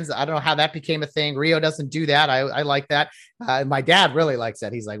hands. I don't know how that became a thing. Rio doesn't do that. I like that. My dad really likes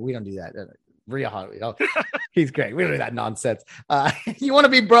that. He's like, we don't do that. Rio, he's great. We don't do that nonsense. You want to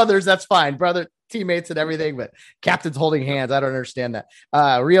be brothers, that's fine. Brother teammates and everything, but captains holding hands, I don't understand that.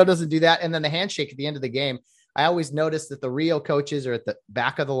 Rio doesn't do that. And then the handshake at the end of the game, I always notice that the Rio coaches are at the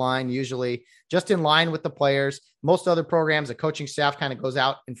back of the line, usually just in line with the players. Most other programs, the coaching staff kind of goes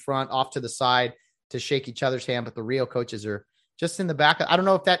out in front, off to the side to shake each other's hand, but the Rio coaches are just in the back. I don't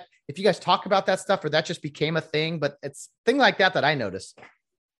know if you guys talk about that stuff or that just became a thing, but it's a thing like that I noticed.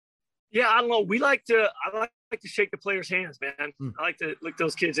 Yeah, I don't know. I like to shake the players' hands, man. I like to look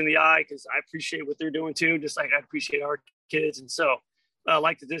those kids in the eye because I appreciate what they're doing too, just like I appreciate our kids. And so I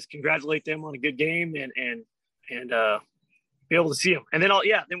like to just congratulate them on a good game and be able to see them. And then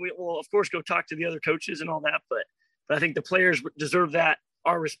then we will of course go talk to the other coaches and all that. But I think the players deserve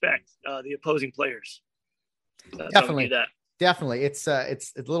our respect, the opposing players. Definitely. It's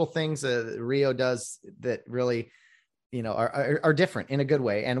little things Rio does that really, are different in a good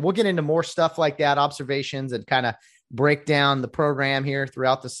way. And we'll get into more stuff like that, observations, and kind of break down the program here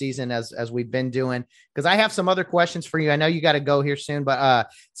throughout the season as we've been doing. Because I have some other questions for you. I know you got to go here soon, but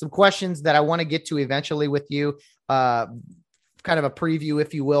some questions that I want to get to eventually with you. Kind of a preview,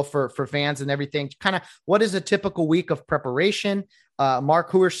 if you will, for fans and everything. Kind of what is a typical week of preparation?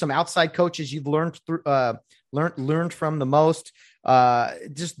 Mark, who are some outside coaches you've learned from the most?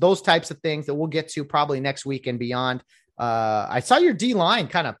 Just those types of things that we'll get to probably next week and beyond. I saw your D line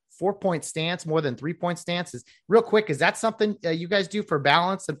kind of 4-point stance more than 3-point stances. Real quick, is that something you guys do for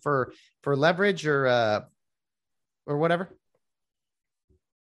balance and for leverage or whatever?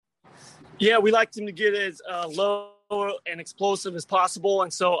 Yeah, we like them to get as low and explosive as possible.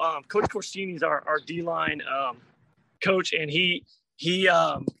 And so Coach Corsini is our D line coach, and he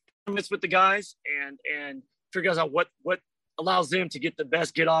meets with the guys and figures out what allows them to get the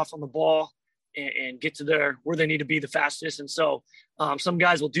best get off on the ball and get to where they need to be the fastest. And so some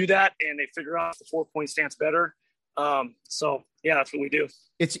guys will do that and they figure out the 4-point stance better. So yeah, that's what we do.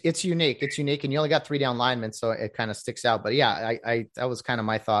 It's unique. And you only got 3 down linemen, so it kind of sticks out. But yeah, I that was kind of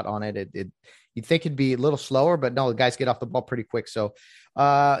my thought on it. You'd think it'd be a little slower, but no, the guys get off the ball pretty quick. So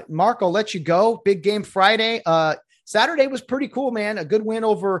Mark, I'll let you go. Big game Friday. Saturday was pretty cool, man. A good win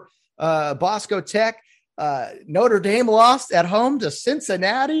over Bosco Tech. Notre Dame lost at home to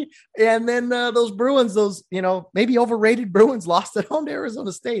Cincinnati. And then those Bruins, maybe overrated Bruins lost at home to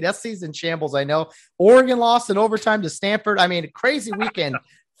Arizona State. SC's in shambles, I know. Oregon lost in overtime to Stanford. I mean, a crazy weekend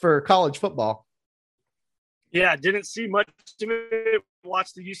for college football. Yeah, didn't see much of it.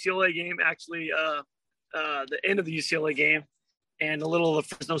 Watched the UCLA game, actually, the end of the UCLA game, and a little of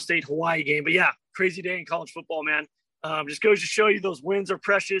the Fresno State Hawaii game. But yeah, crazy day in college football, man. Just goes to show you those wins are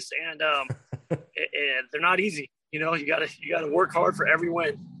precious and they're not easy. You gotta work hard for every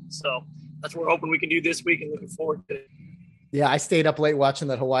win. So that's what we're hoping we can do this week and looking forward to it. Yeah, I stayed up late watching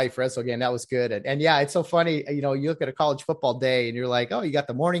that Hawaii Fresno game. That was good. And yeah, it's so funny. You look at a college football day and you're like, oh, you got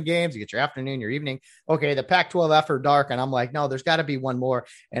the morning games, you get your afternoon, your evening. Okay, the Pac-12 are dark. And I'm like, no, there's got to be one more.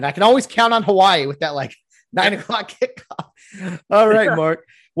 And I can always count on Hawaii with that 9 o'clock kickoff. All right, Mark.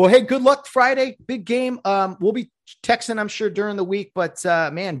 Well, hey, good luck Friday. Big game. We'll be texting, I'm sure, during the week. But,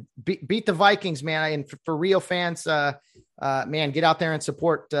 man, beat the Vikings, man. And for Rio fans, man, get out there and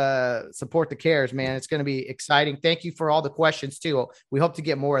support the Cares, man. It's going to be exciting. Thank you for all the questions, too. We hope to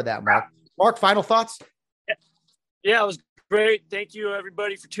get more of that, Mark. Mark, final thoughts? Yeah, it was great. Thank you,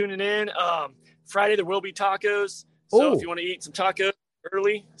 everybody, for tuning in. Friday there will be tacos. So Ooh. if you want to eat some tacos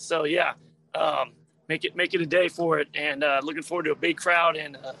early, so yeah, make it a day for it. And looking forward to a big crowd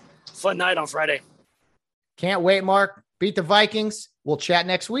and a fun night on Friday. Can't wait, Mark. Beat the Vikings. We'll chat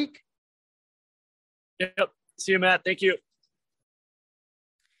next week. Yep. See you, Matt. Thank you.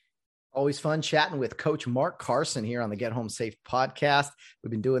 Always fun chatting with Coach Mark Carson here on the Get Home Safe podcast. We've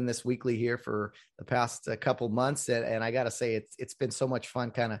been doing this weekly here for the past couple months. And I got to say, it's been so much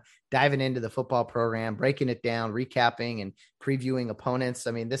fun kind of diving into the football program, breaking it down, recapping and previewing opponents.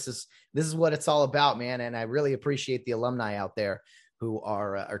 I mean, this is what it's all about, man. And I really appreciate the alumni out there who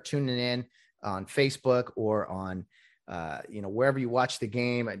are tuning in on Facebook or on, wherever you watch the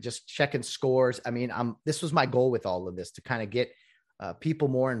game, just checking scores. I mean, this was my goal with all of this, to kind of get people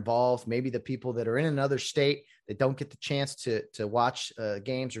more involved, maybe the people that are in another state that don't get the chance to watch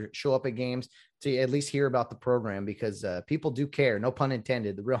games or show up at games, to at least hear about the program, because people do care. No pun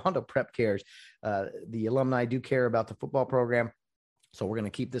intended. The Rio Hondo Prep cares. The alumni do care about the football program. So we're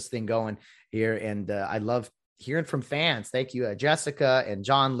going to keep this thing going here. And I love hearing from fans. Thank you, Jessica and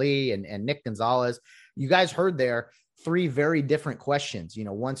John Lee and Nick Gonzalez. You guys heard there 3 very different questions,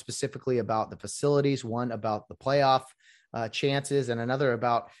 one specifically about the facilities, one about the playoff chances, and another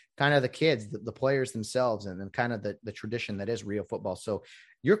about kind of the kids, the players themselves, and then kind of the tradition that is Rio football. So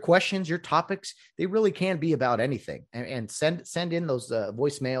your questions, your topics, they really can be about anything, and send in those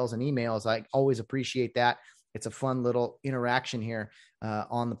voicemails and emails. I always appreciate that. It's a fun little interaction here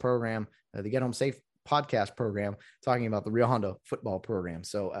on the program, the Get Home Safe podcast program, talking about the Rio Hondo football program.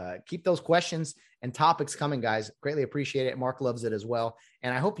 So keep those questions and topics coming, guys. Greatly appreciate it. Mark loves it as well.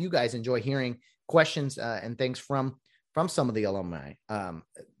 And I hope you guys enjoy hearing questions and things from some of the alumni.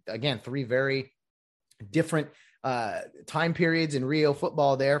 Again, 3 very different time periods in Rio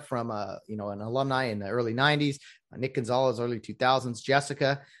football there, from an alumni in the early 90s, Nick Gonzalez, early 2000s,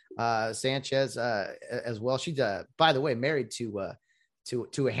 Jessica Sanchez as well. She's by the way, married to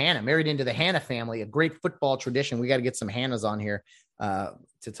a Hannah, married into the Hannah family, a great football tradition. We got to get some Hannahs on here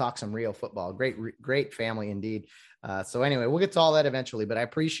to talk some Rio football. Great family indeed. So anyway, we'll get to all that eventually, but I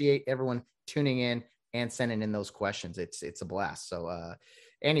appreciate everyone tuning in and sending in those questions. It's a blast. So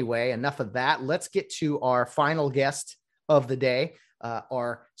anyway, enough of that. Let's get to our final guest of the day,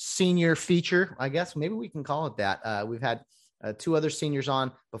 our senior feature, I guess. Maybe we can call it that. We've had 2 other seniors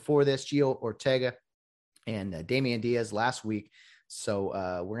on before this, Gio Ortega and Damian Diaz last week.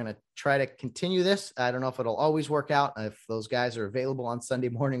 So we're going to try to continue this. I don't know if it'll always work out, if those guys are available on Sunday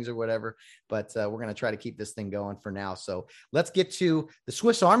mornings or whatever, but we're going to try to keep this thing going for now. So let's get to the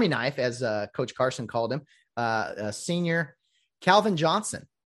Swiss Army knife, as Coach Carson called him, senior Calvin Johnson.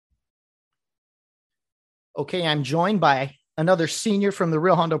 Okay, I'm joined by another senior from the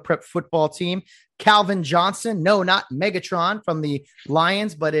Rio Hondo Prep football team, Calvin Johnson. No, not Megatron from the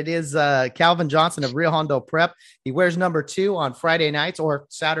Lions, but it is Calvin Johnson of Rio Hondo Prep. He wears number 2 on Friday nights or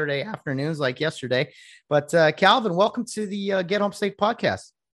Saturday afternoons like yesterday. But Calvin, welcome to the Get Home Safe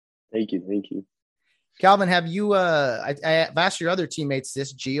podcast. Thank you. Calvin, have you I've asked your other teammates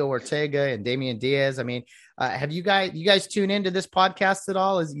this, Gio Ortega and Damian Diaz. I mean, have you guys tune into this podcast at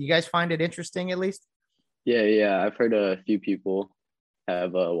all? You guys find it interesting at least? Yeah. I've heard a few people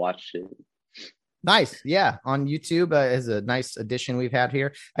have watched it. Nice. Yeah. On YouTube is a nice addition we've had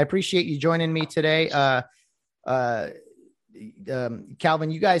here. I appreciate you joining me today. Calvin,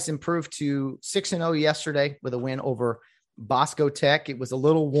 you guys improved to 6-0 yesterday with a win over Bosco Tech. It was a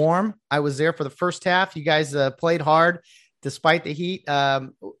little warm. I was there for the first half. You guys played hard despite the heat.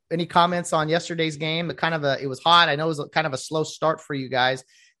 Any comments on yesterday's game? It was hot. I know it was kind of a slow start for you guys,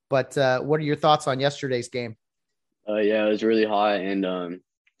 but what are your thoughts on yesterday's game? Yeah, it was really hot, and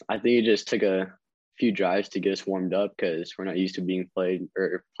I think it just took a few drives to get us warmed up, because we're not used to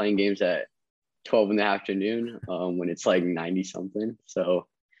playing games at 12 in the afternoon when it's like 90 something. So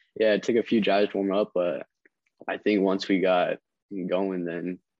yeah, it took a few drives to warm up, but I think once we got going,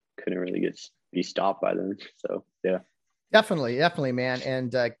 then couldn't really be stopped by them. So yeah. Definitely, man.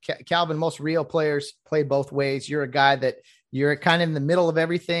 And Calvin, most Rio players play both ways. You're a guy that you're kind of in the middle of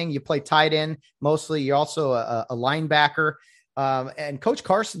everything. You play tight end mostly. You're also a linebacker. And Coach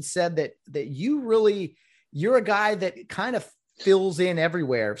Carson said that you're a guy that kind of fills in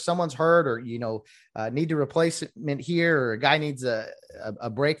everywhere. If someone's hurt or, need a replacement here, or a guy needs a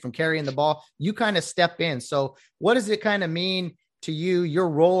break from carrying the ball, you kind of step in. So what does it kind of mean to you? Your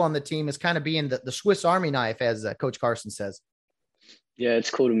role on the team is kind of being the Swiss Army knife, as Coach Carson says. Yeah,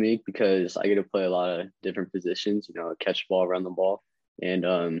 it's cool to me because I get to play a lot of different positions, catch the ball, run the ball.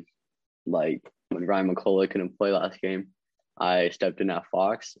 And like when Ryan McCullough couldn't play last game, I stepped in at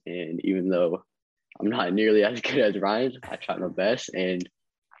Fox. And even though I'm not nearly as good as Ryan, I tried my best. And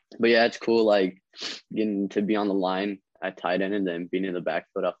but yeah, it's cool like getting to be on the line at tight end and then being in the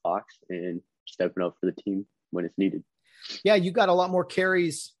backfield at Fox and stepping up for the team when it's needed. Yeah, you got a lot more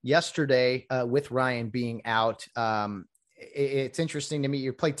carries yesterday with Ryan being out. It's interesting to me.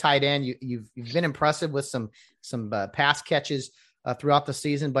 You play tight end. You've been impressive with some pass catches throughout the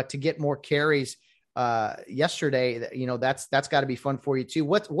season, but to get more carries yesterday, that's got to be fun for you too.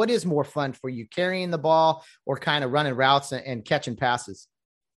 What is more fun for you, carrying the ball or kind of running routes and catching passes?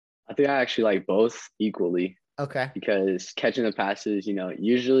 I think I actually like both equally. Okay. Because catching the passes,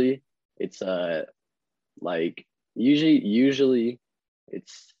 usually it's usually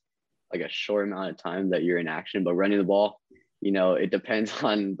it's like a short amount of time that you're in action, but running the ball, it depends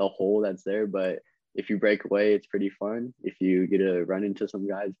on the hole that's there. But if you break away, it's pretty fun. If you get to run into some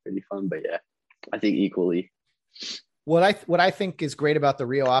guys, it's pretty fun. But yeah, I think equally. What I think is great about the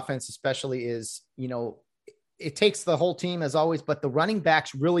Rio offense, especially, is, it takes the whole team as always, but the running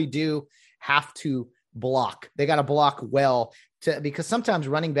backs really do have to block. They got to block well because sometimes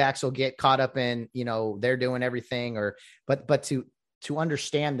running backs will get caught up in, they're doing everything but to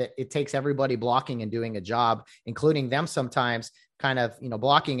understand that it takes everybody blocking and doing a job, including them sometimes kind of,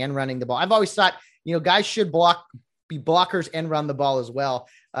 blocking and running the ball. I've always thought, guys should be blockers and run the ball as well,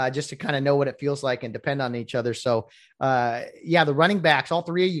 just to kind of know what it feels like and depend on each other. So the running backs, all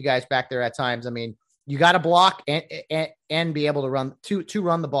three of you guys back there at times, I mean, you got to block and be able to run to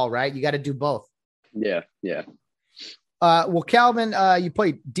run the ball, right? You got to do both. Yeah. Well, Calvin, you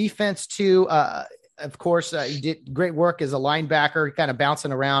played defense too. Of course, you did great work as a linebacker, kind of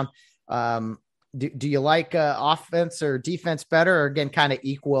bouncing around. Do you like offense or defense better, or again, kind of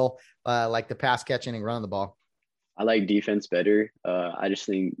equal, like the pass catching and running the ball? I like defense better. I just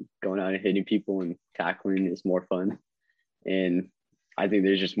think going out and hitting people and tackling is more fun. And I think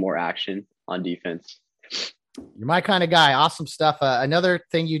there's just more action on defense. You're my kind of guy. Awesome stuff. Another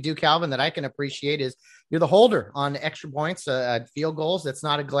thing you do, Calvin, that I can appreciate is you're the holder on extra points, field goals. That's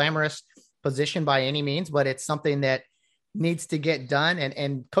not a glamorous position by any means, but it's something that needs to get done.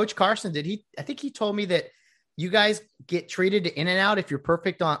 And Coach Carson, I think he told me that you guys get treated to in and out if you're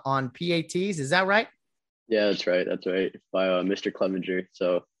perfect on PATs. Is that right? Yeah, that's right. By Mr. Clevenger.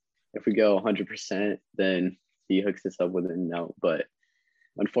 So if we go 100%, then he hooks us up with an in and out. But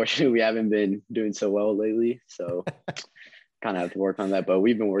unfortunately, we haven't been doing so well lately. So kind of have to work on that. But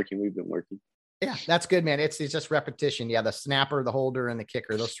we've been working. Yeah, that's good, man. It's just repetition. Yeah, the snapper, the holder, and the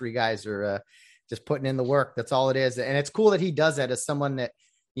kicker. Those three guys are just putting in the work. That's all it is. And it's cool that he does that as someone that,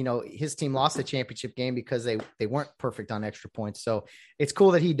 his team lost the championship game because they weren't perfect on extra points. So it's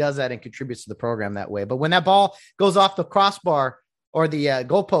cool that he does that and contributes to the program that way. But when that ball goes off the crossbar or the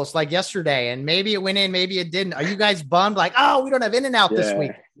goalpost like yesterday, and maybe it went in, maybe it didn't, are you guys bummed? Like, oh, we don't have in and out this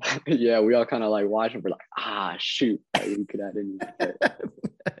week. Yeah, we all kind of like watching. We're like, shoot, we could have in.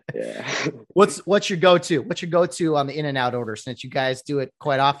 Yeah. What's your go-to? What's your go-to on the in and out order, since you guys do it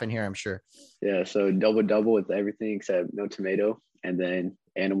quite often here, I'm sure? Yeah, so double with everything except no tomato, and then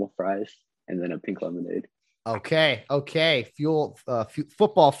animal fries, and then a pink lemonade. Okay. Fuel,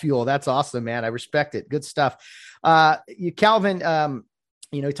 football fuel. That's awesome, man. I respect it. Good stuff. Calvin,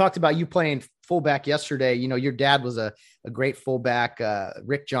 you talked about you playing fullback yesterday. Your dad was a great fullback.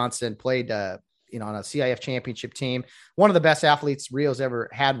 Rick Johnson played, on a CIF championship team. One of the best athletes Rio's ever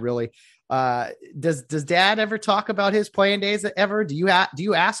had, really. Does Dad ever talk about his playing days ever? Do you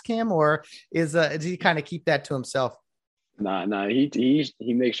ask him, or does he kind of keep that to himself? Nah. He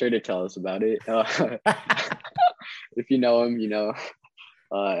makes sure to tell us about it. If you know him,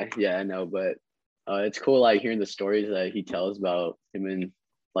 yeah, I know. But it's cool, like hearing the stories that he tells about him and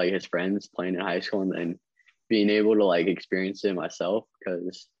like his friends playing in high school, and then being able to like experience it myself.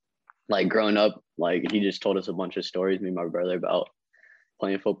 Because like growing up, like he just told us a bunch of stories, me and my brother, about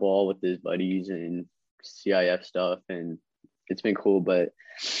playing football with his buddies and CIF stuff, and it's been cool. But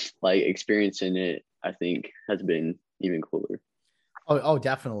like experiencing it, I think, has been even cooler. Oh,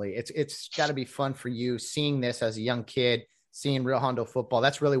 definitely. It's got to be fun for you seeing this as a young kid, seeing Rio Hondo football.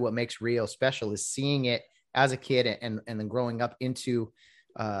 That's really what makes Rio special, is seeing it as a kid and then growing up into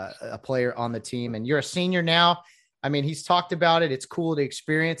a player on the team. And you're a senior now. I mean, he's talked about it. It's cool to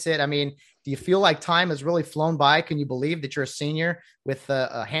experience it. I mean, do you feel like time has really flown by? Can you believe that you're a senior with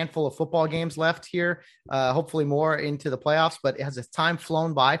a handful of football games left here, hopefully more into the playoffs, but has the time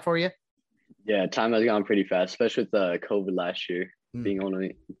flown by for you? Yeah, time has gone pretty fast, especially with COVID last year, being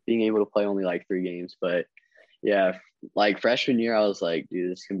able to play only like 3 games. But yeah, like freshman year, I was like,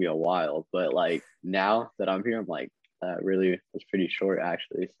 dude, this can be a while. But like now that I'm here, I'm like, that really was pretty short,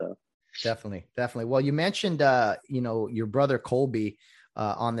 actually. So definitely. Well, you mentioned, your brother Colby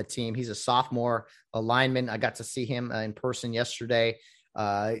on the team. He's a sophomore, a lineman. I got to see him in person yesterday.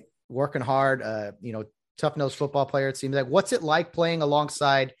 working hard, tough-nosed football player. It seems like. What's it like playing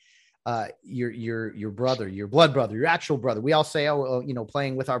alongside your brother, your blood brother, your actual brother? We all say,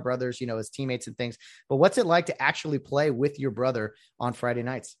 playing with our brothers, as teammates and things, but what's it like to actually play with your brother on Friday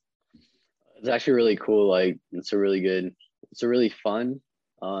nights? It's actually really cool. Like, it's a really fun,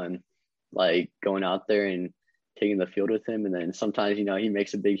 like going out there and taking the field with him. And then sometimes, he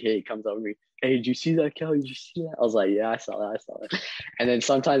makes a big hit, he comes over to me, hey, did you see that, Kel? Did you see that? I was like, yeah, I saw that. And then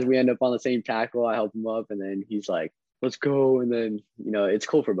sometimes we end up on the same tackle. I help him up, and then he's like, let's go. And then, it's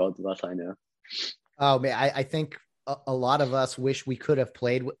cool for both of us, I know. Oh, man, I think a lot of us wish we could have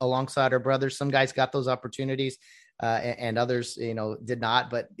played alongside our brothers. Some guys got those opportunities, and others, did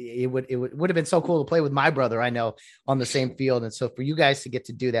not. But it would have been so cool to play with my brother, I know, on the same field. And so for you guys to get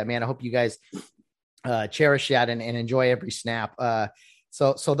to do that, man, I hope you guys cherish that and enjoy every snap.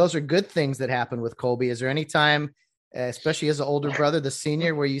 So those are good things that happen with Colby. Is there any time, especially as an older brother, the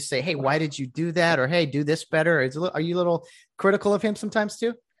senior, where you say, hey, why did you do that? Or, hey, do this better? Are you a little critical of him sometimes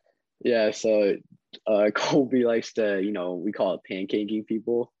too? Yeah. So Colby likes to, we call it pancaking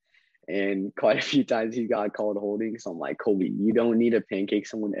people. And quite a few times he got called holding. So I'm like, Colby, you don't need to pancake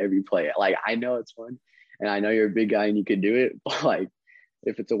someone every play. Like, I know it's fun, and I know you're a big guy and you could do it. But like,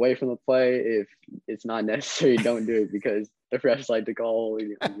 if it's away from the play, if it's not necessary, don't do it, because the refs like to call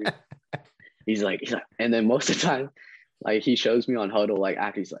holding. He's like, and then most of the time, like, he shows me on huddle, like,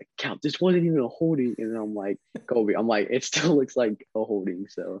 after, he's like, Cal, this wasn't even a holding. And I'm like, Colby, it still looks like a holding.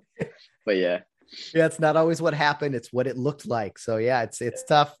 So, but yeah. Yeah, it's not always what happened. It's what it looked like. So yeah, it's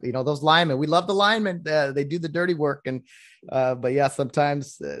tough. Those linemen, we love the linemen. They do the dirty work. And, but yeah,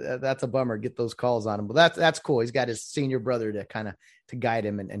 sometimes that's a bummer. Get those calls on him, but that's cool. He's got his senior brother to guide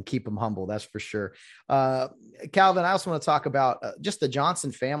him and keep him humble. That's for sure. Calvin, I also want to talk about just the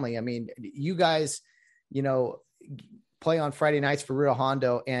Johnson family. I mean, you guys, play on Friday nights for Rio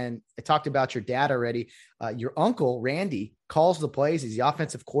Hondo, and I talked about your dad already. Your uncle, Randy, calls the plays. He's the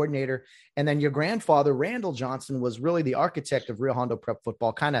offensive coordinator. And then your grandfather, Randall Johnson, was really the architect of Rio Hondo prep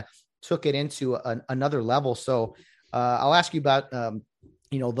football, kind of took it into another level. So I'll ask you about,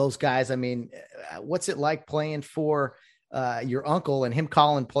 those guys. I mean, what's it like playing for your uncle and him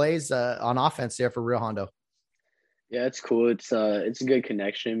calling plays on offense there for Rio Hondo? Yeah, it's cool. It's a good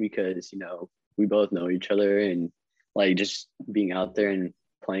connection because, we both know each other, and like, just being out there and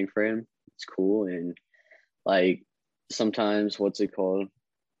playing for him, it's cool. And like, sometimes, what's it called?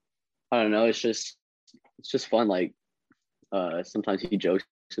 I don't know. It's just fun. Like, sometimes he jokes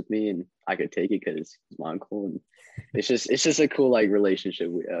with me, and I could take it because he's my uncle, and it's just a cool, like, relationship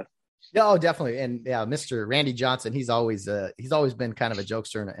we have. Oh, definitely. And yeah, Mr. Randy Johnson, he's always been kind of a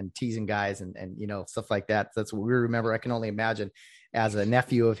jokester and teasing guys and stuff like that. That's what we remember. I can only imagine as a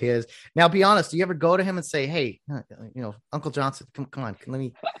nephew of his. Now, be honest, do you ever go to him and say, hey, Uncle Johnson, come on,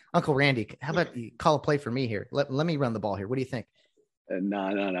 Uncle Randy, how about you call a play for me here? Let me run the ball here. What do you think?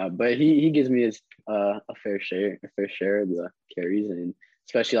 No. But he gives me his a fair share of the carries, and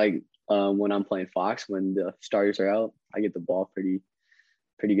especially like when I'm playing Fox, when the starters are out, I get the ball pretty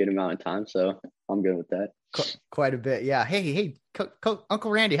good amount of time, so I'm good with that. Quite a bit, yeah. Hey, Uncle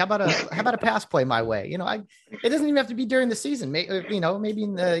Randy, how about a pass play my way? It doesn't even have to be during the season. Maybe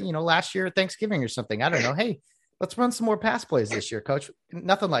in the last year Thanksgiving or something. I don't know. Hey, let's run some more pass plays this year, Coach.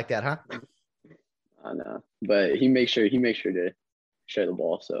 Nothing like that, huh? I know, but he makes sure to share the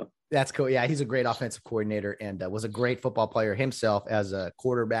ball. So that's cool. Yeah, he's a great offensive coordinator and was a great football player himself as a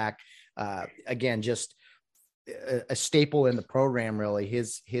quarterback. Again, just a staple in the program. Really,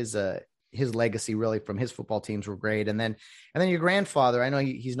 his legacy really from his football teams were great. And then your grandfather, I know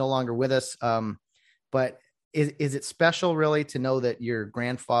he's no longer with us. But is it special really to know that your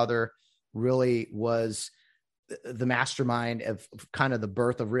grandfather really was the mastermind of kind of the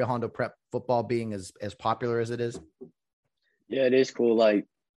birth of Rio Hondo prep football being as popular as it is? Yeah, it is cool. Like,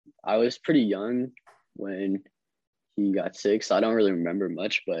 I was pretty young when he got sick, so I don't really remember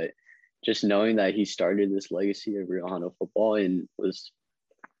much, but just knowing that he started this legacy of Rio Hondo football and was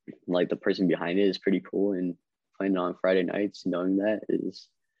like the person behind it is pretty cool. And playing on Friday nights, knowing that is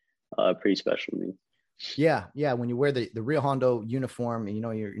pretty special to me. Yeah. When you wear the Rio Hondo uniform,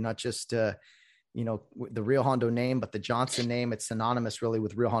 you're not just the Rio Hondo name, but the Johnson name. It's synonymous really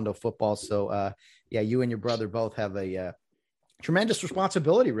with Rio Hondo football. So you and your brother both have a tremendous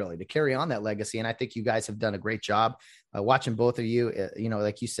responsibility really to carry on that legacy. And I think you guys have done a great job watching both of you.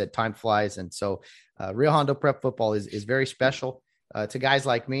 Like you said, time flies. And so Rio Hondo prep football is very special to guys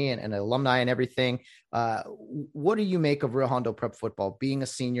like me and alumni and everything. What do you make of Rio Hondo prep football? Being a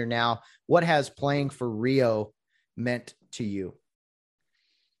senior now, what has playing for Rio meant to you?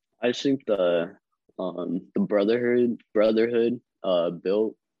 I just think the brotherhood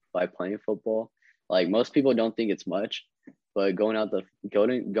built by playing football. Like most people don't think it's much, but going out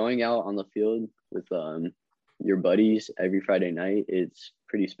on the field with your buddies every Friday night, it's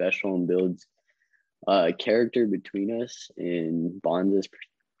pretty special and builds character between us and bonds us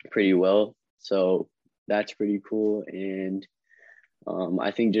pretty well. So that's pretty cool. And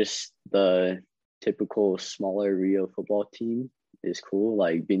I think just the typical smaller Rio football team is cool,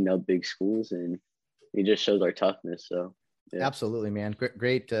 like beating up big schools, and it just shows our toughness. So yeah. Absolutely, man.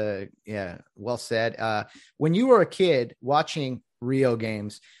 Great. Yeah. Well said. When you were a kid watching Rio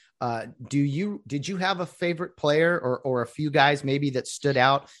games, did you have a favorite player or a few guys maybe that stood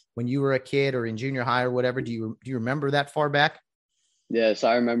out when you were a kid or in junior high or whatever? Do you remember that far back? Yeah. So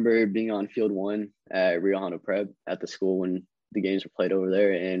I remember being on field 1 at Rio Hondo Prep at the school when the games were played over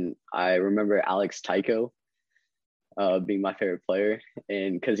there. And I remember Alex Tycho being my favorite player,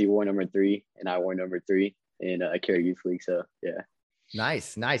 and cause he wore number 3 and I wore number 3 in a Carey Youth League. So yeah.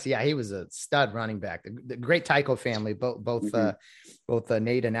 Nice. Yeah, he was a stud running back. The great Tycho family, both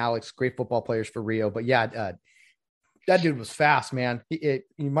Nate and Alex, great football players for Rio. But yeah, that dude was fast, man. He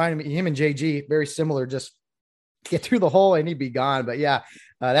reminded me, him and JG, very similar. Just get through the hole and he'd be gone. But yeah,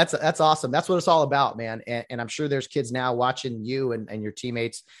 that's awesome. That's what it's all about, man. And I'm sure there's kids now watching you and your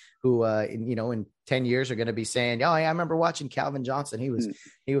teammates who, in 10 years are going to be saying, oh, yeah, I remember watching Calvin Johnson. He was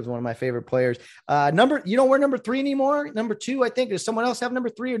one of my favorite players. You don't wear number 3 anymore. Number 2, I think. Does someone else have number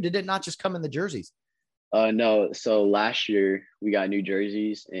 3, or did it not just come in the jerseys? No. So last year we got new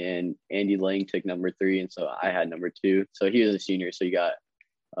jerseys, and Andy Lang took number 3. And so I had number 2. So he was a senior. So he got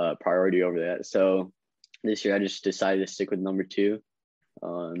priority over that. So this year I just decided to stick with number 2.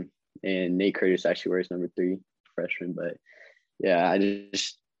 And Nate Curtis actually wears number 3, freshman. But yeah, I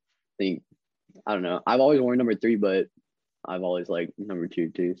just think, I don't know. I've always worn number 3, but I've always liked number 2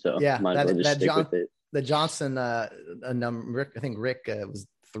 too. So yeah, might as well just stick with it. The Johnson number, I think Rick was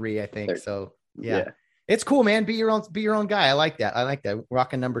 3, I think. So yeah. It's cool, man. Be your own guy. I like that.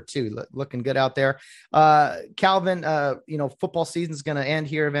 Rocking number 2, looking good out there. Calvin, football season's going to end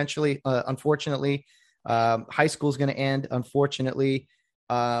here eventually. Unfortunately, high school's going to end, unfortunately,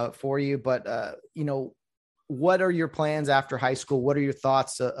 for you. But, what are your plans after high school? What are your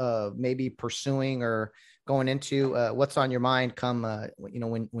thoughts of maybe pursuing or going into? What's on your mind come,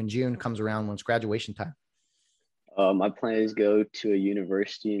 when June comes around, when it's graduation time? My plan is go to a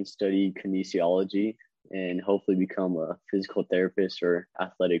university and study kinesiology and hopefully become a physical therapist or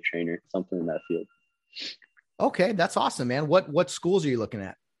athletic trainer, something in that field. Okay, that's awesome, man. What schools are you looking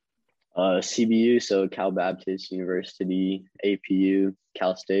at? CBU, so Cal Baptist University, APU,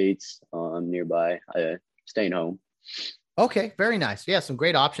 Cal State's nearby. Staying home. Okay, very nice. Yeah, some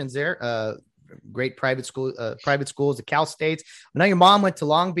great options there. Great private schools, the Cal States. I know your mom went to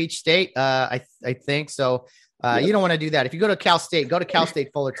Long Beach State, I think so. Yep. You don't want to do that. If you go to Cal State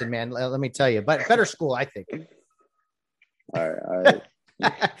Fullerton, man. Let me tell you, but better school, I think. All right.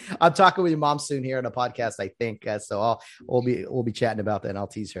 I'm talking with your mom soon here on a podcast, I think. So we'll be chatting about that, and I'll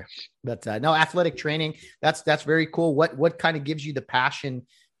tease her. But no, athletic training. That's very cool. What kind of gives you the passion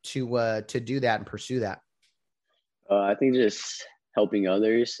to do that and pursue that? I think just helping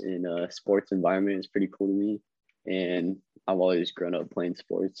others in a sports environment is pretty cool to me. And I've always grown up playing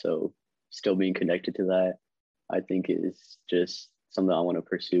sports. So still being connected to that, I think is just something I want to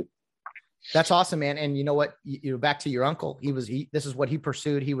pursue. That's awesome, man. And you know what, back to your uncle, this is what he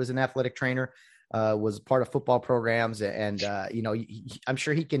pursued. He was an athletic trainer, was part of football programs. And I'm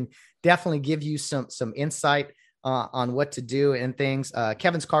sure he can definitely give you some insight on what to do and things.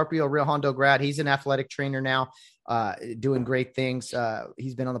 Kevin Scarpio, Rio Hondo grad. He's an athletic trainer now, doing great things.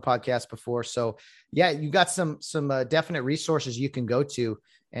 He's been on the podcast before. So yeah, you got some definite resources you can go to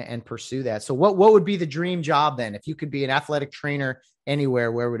and pursue that. So what would be the dream job then? If you could be an athletic trainer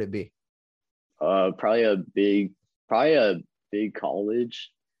anywhere, where would it be? Probably a big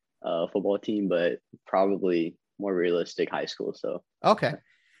college football team, but probably more realistic high school. So okay.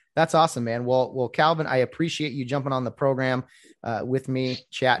 That's awesome, man. Well, Calvin, I appreciate you jumping on the program with me,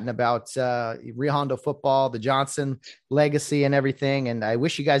 chatting about Rio Hondo football, the Johnson legacy and everything. And I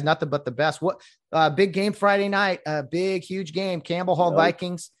wish you guys nothing but the best. What big game Friday night, big, huge game, Campbell Hall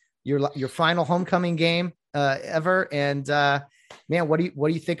Vikings, your final homecoming game ever. And man, what do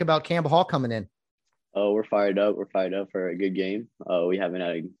you think about Campbell Hall coming in? Oh, we're fired up. We're fired up for a good game. We haven't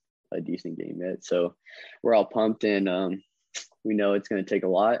had a decent game yet. So we're all pumped, and we know it's going to take a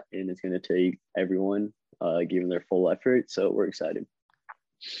lot, and it's going to take everyone giving their full effort. So we're excited.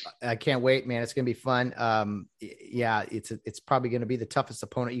 I can't wait, man. It's going to be fun. Yeah, it's probably going to be the toughest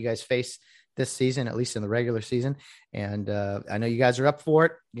opponent you guys face this season, at least in the regular season. And I know you guys are up for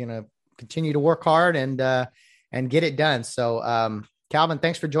it. You're going to continue to work hard and and get it done. So, Calvin,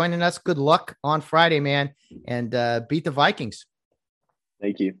 thanks for joining us. Good luck on Friday, man, and beat the Vikings.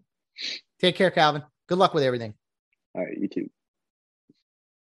 Thank you. Take care, Calvin. Good luck with everything. All right, you too.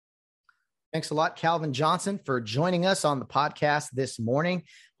 Thanks a lot, Calvin Johnson, for joining us on the podcast this morning.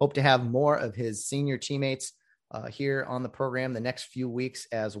 Hope to have more of his senior teammates here on the program the next few weeks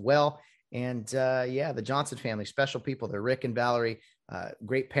as well. And the Johnson family, special people. They're Rick and Valerie,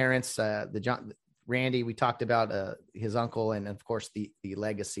 great parents. Randy, we talked about his uncle, and of course the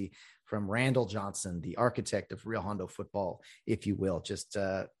legacy from Randall Johnson, the architect of Rio Hondo football, if you will. Just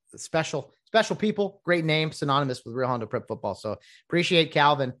special people, great name, synonymous with Rio Hondo Prep football. So appreciate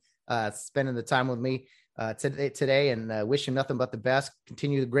Calvin spending the time with me today, and wish him nothing but the best.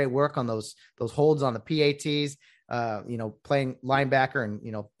 Continue the great work on those holds on the PATs, playing linebacker and,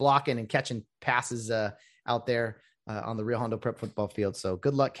 blocking and catching passes out there on the Rio Hondo Prep football field. So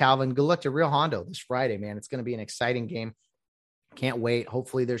good luck, Calvin. Good luck to Rio Hondo this Friday, man. It's going to be an exciting game. Can't wait.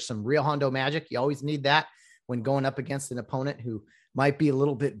 Hopefully there's some Rio Hondo magic. You always need that when going up against an opponent who might be a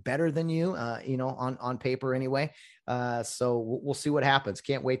little bit better than you, on paper anyway. So we'll see what happens.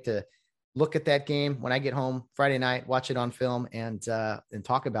 Can't wait to look at that game when I get home Friday night, watch it on film, and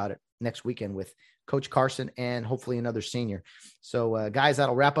talk about it next weekend with Coach Carson and hopefully another senior. So guys,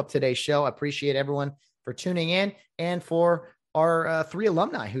 that'll wrap up today's show. I appreciate everyone for tuning in, and for our 3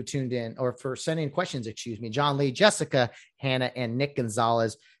 alumni who tuned in, or for sending questions, John Lee, Jessica, Hannah, and Nick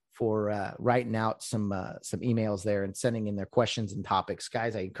Gonzalez, for writing out some emails there and sending in their questions and topics.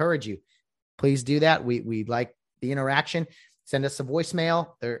 Guys, I encourage you, please do that. We like the interaction. Send us a voicemail.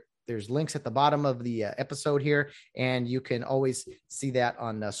 There's links at the bottom of the episode here, and you can always see that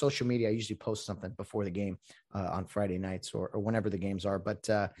on social media. I usually post something before the game on Friday nights or whenever the games are. But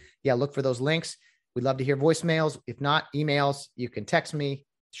look for those links. We'd love to hear voicemails. If not, emails. You can text me,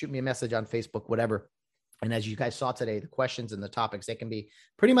 shoot me a message on Facebook, whatever. And as you guys saw today, the questions and the topics, they can be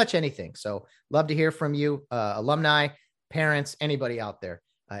pretty much anything. So love to hear from you, alumni, parents, anybody out there.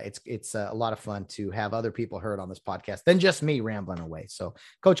 It's a lot of fun to have other people heard on this podcast than just me rambling away. So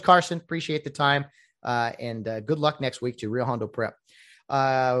Coach Carson, appreciate the time, and good luck next week to Rio Hondo Prep.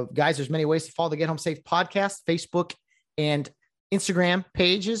 Guys, there's many ways to follow the Get Home Safe podcast. Facebook and Instagram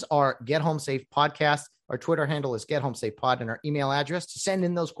pages are Get Home Safe Podcast. Our Twitter handle is Get Home Safe Pod, and our email address to send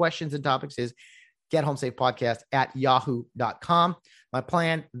in those questions and topics is gethomesafepodcast@yahoo.com. My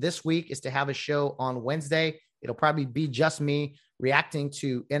plan this week is to have a show on Wednesday. It'll probably be just me reacting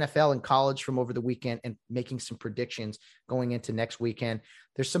to NFL and college from over the weekend and making some predictions going into next weekend.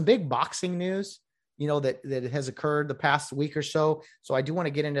 There's some big boxing news, that has occurred the past week or so. So I do want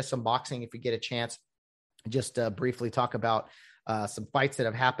to get into some boxing if we get a chance. Just briefly talk about some fights that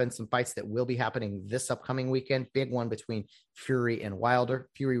have happened, some fights that will be happening this upcoming weekend. Big one between Fury and Wilder.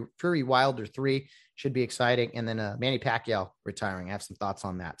 Fury Wilder 3 should be exciting. And then Manny Pacquiao retiring. I have some thoughts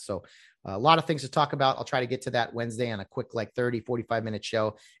on that. So a lot of things to talk about. I'll try to get to that Wednesday on a quick 45 minute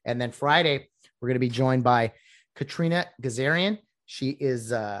show. And then Friday, we're going to be joined by Katrina Gazarian. She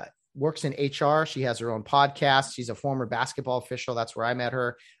is works in HR. She has her own podcast. She's a former basketball official. That's where I met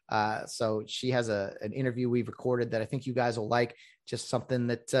her. So she has an interview we've recorded that I think you guys will like. Just something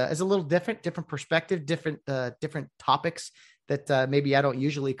that is a little different perspective, different topics that maybe I don't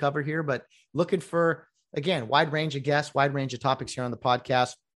usually cover here, but looking for, again, wide range of guests, wide range of topics here on the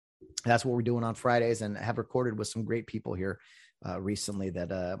podcast. That's what we're doing on Fridays, and have recorded with some great people here recently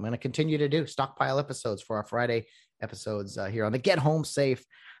that I'm going to continue to do stockpile episodes for our Friday episodes here on the Get Home Safe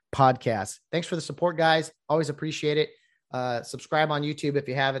podcast. Thanks for the support, guys. Always appreciate it. Subscribe on YouTube if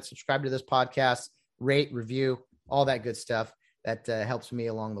you haven't. Subscribe to this podcast, rate, review, all that good stuff. That helps me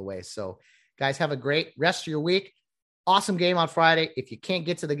along the way. So, guys, have a great rest of your week. Awesome game on Friday. If you can't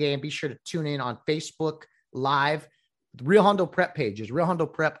get to the game, be sure to tune in on Facebook Live. The Rio Hondo Prep page is Rio Hondo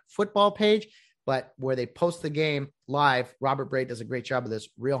Prep football page, but where they post the game live, Robert Braid does a great job of this.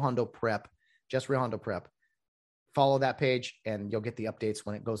 Rio Hondo Prep, just Rio Hondo Prep. Follow that page and you'll get the updates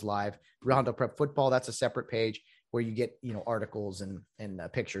when it goes live. Rio Hondo Prep football, that's a separate page where you get, articles and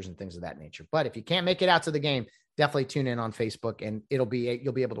pictures and things of that nature. But if you can't make it out to the game, definitely tune in on Facebook, and you'll be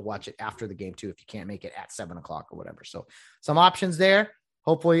able to watch it after the game too, if you can't make it at 7:00 or whatever. So some options there.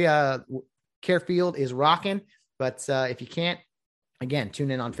 Hopefully Carefield is rocking, but if you can't, again,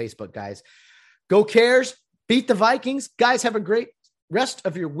 tune in on Facebook, guys. Go Cares, beat the Vikings. Guys, have a great rest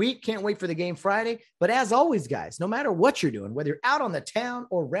of your week. Can't wait for the game Friday. But as always, guys, no matter what you're doing, whether you're out on the town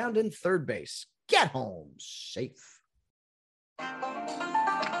or rounding third base, get home safe.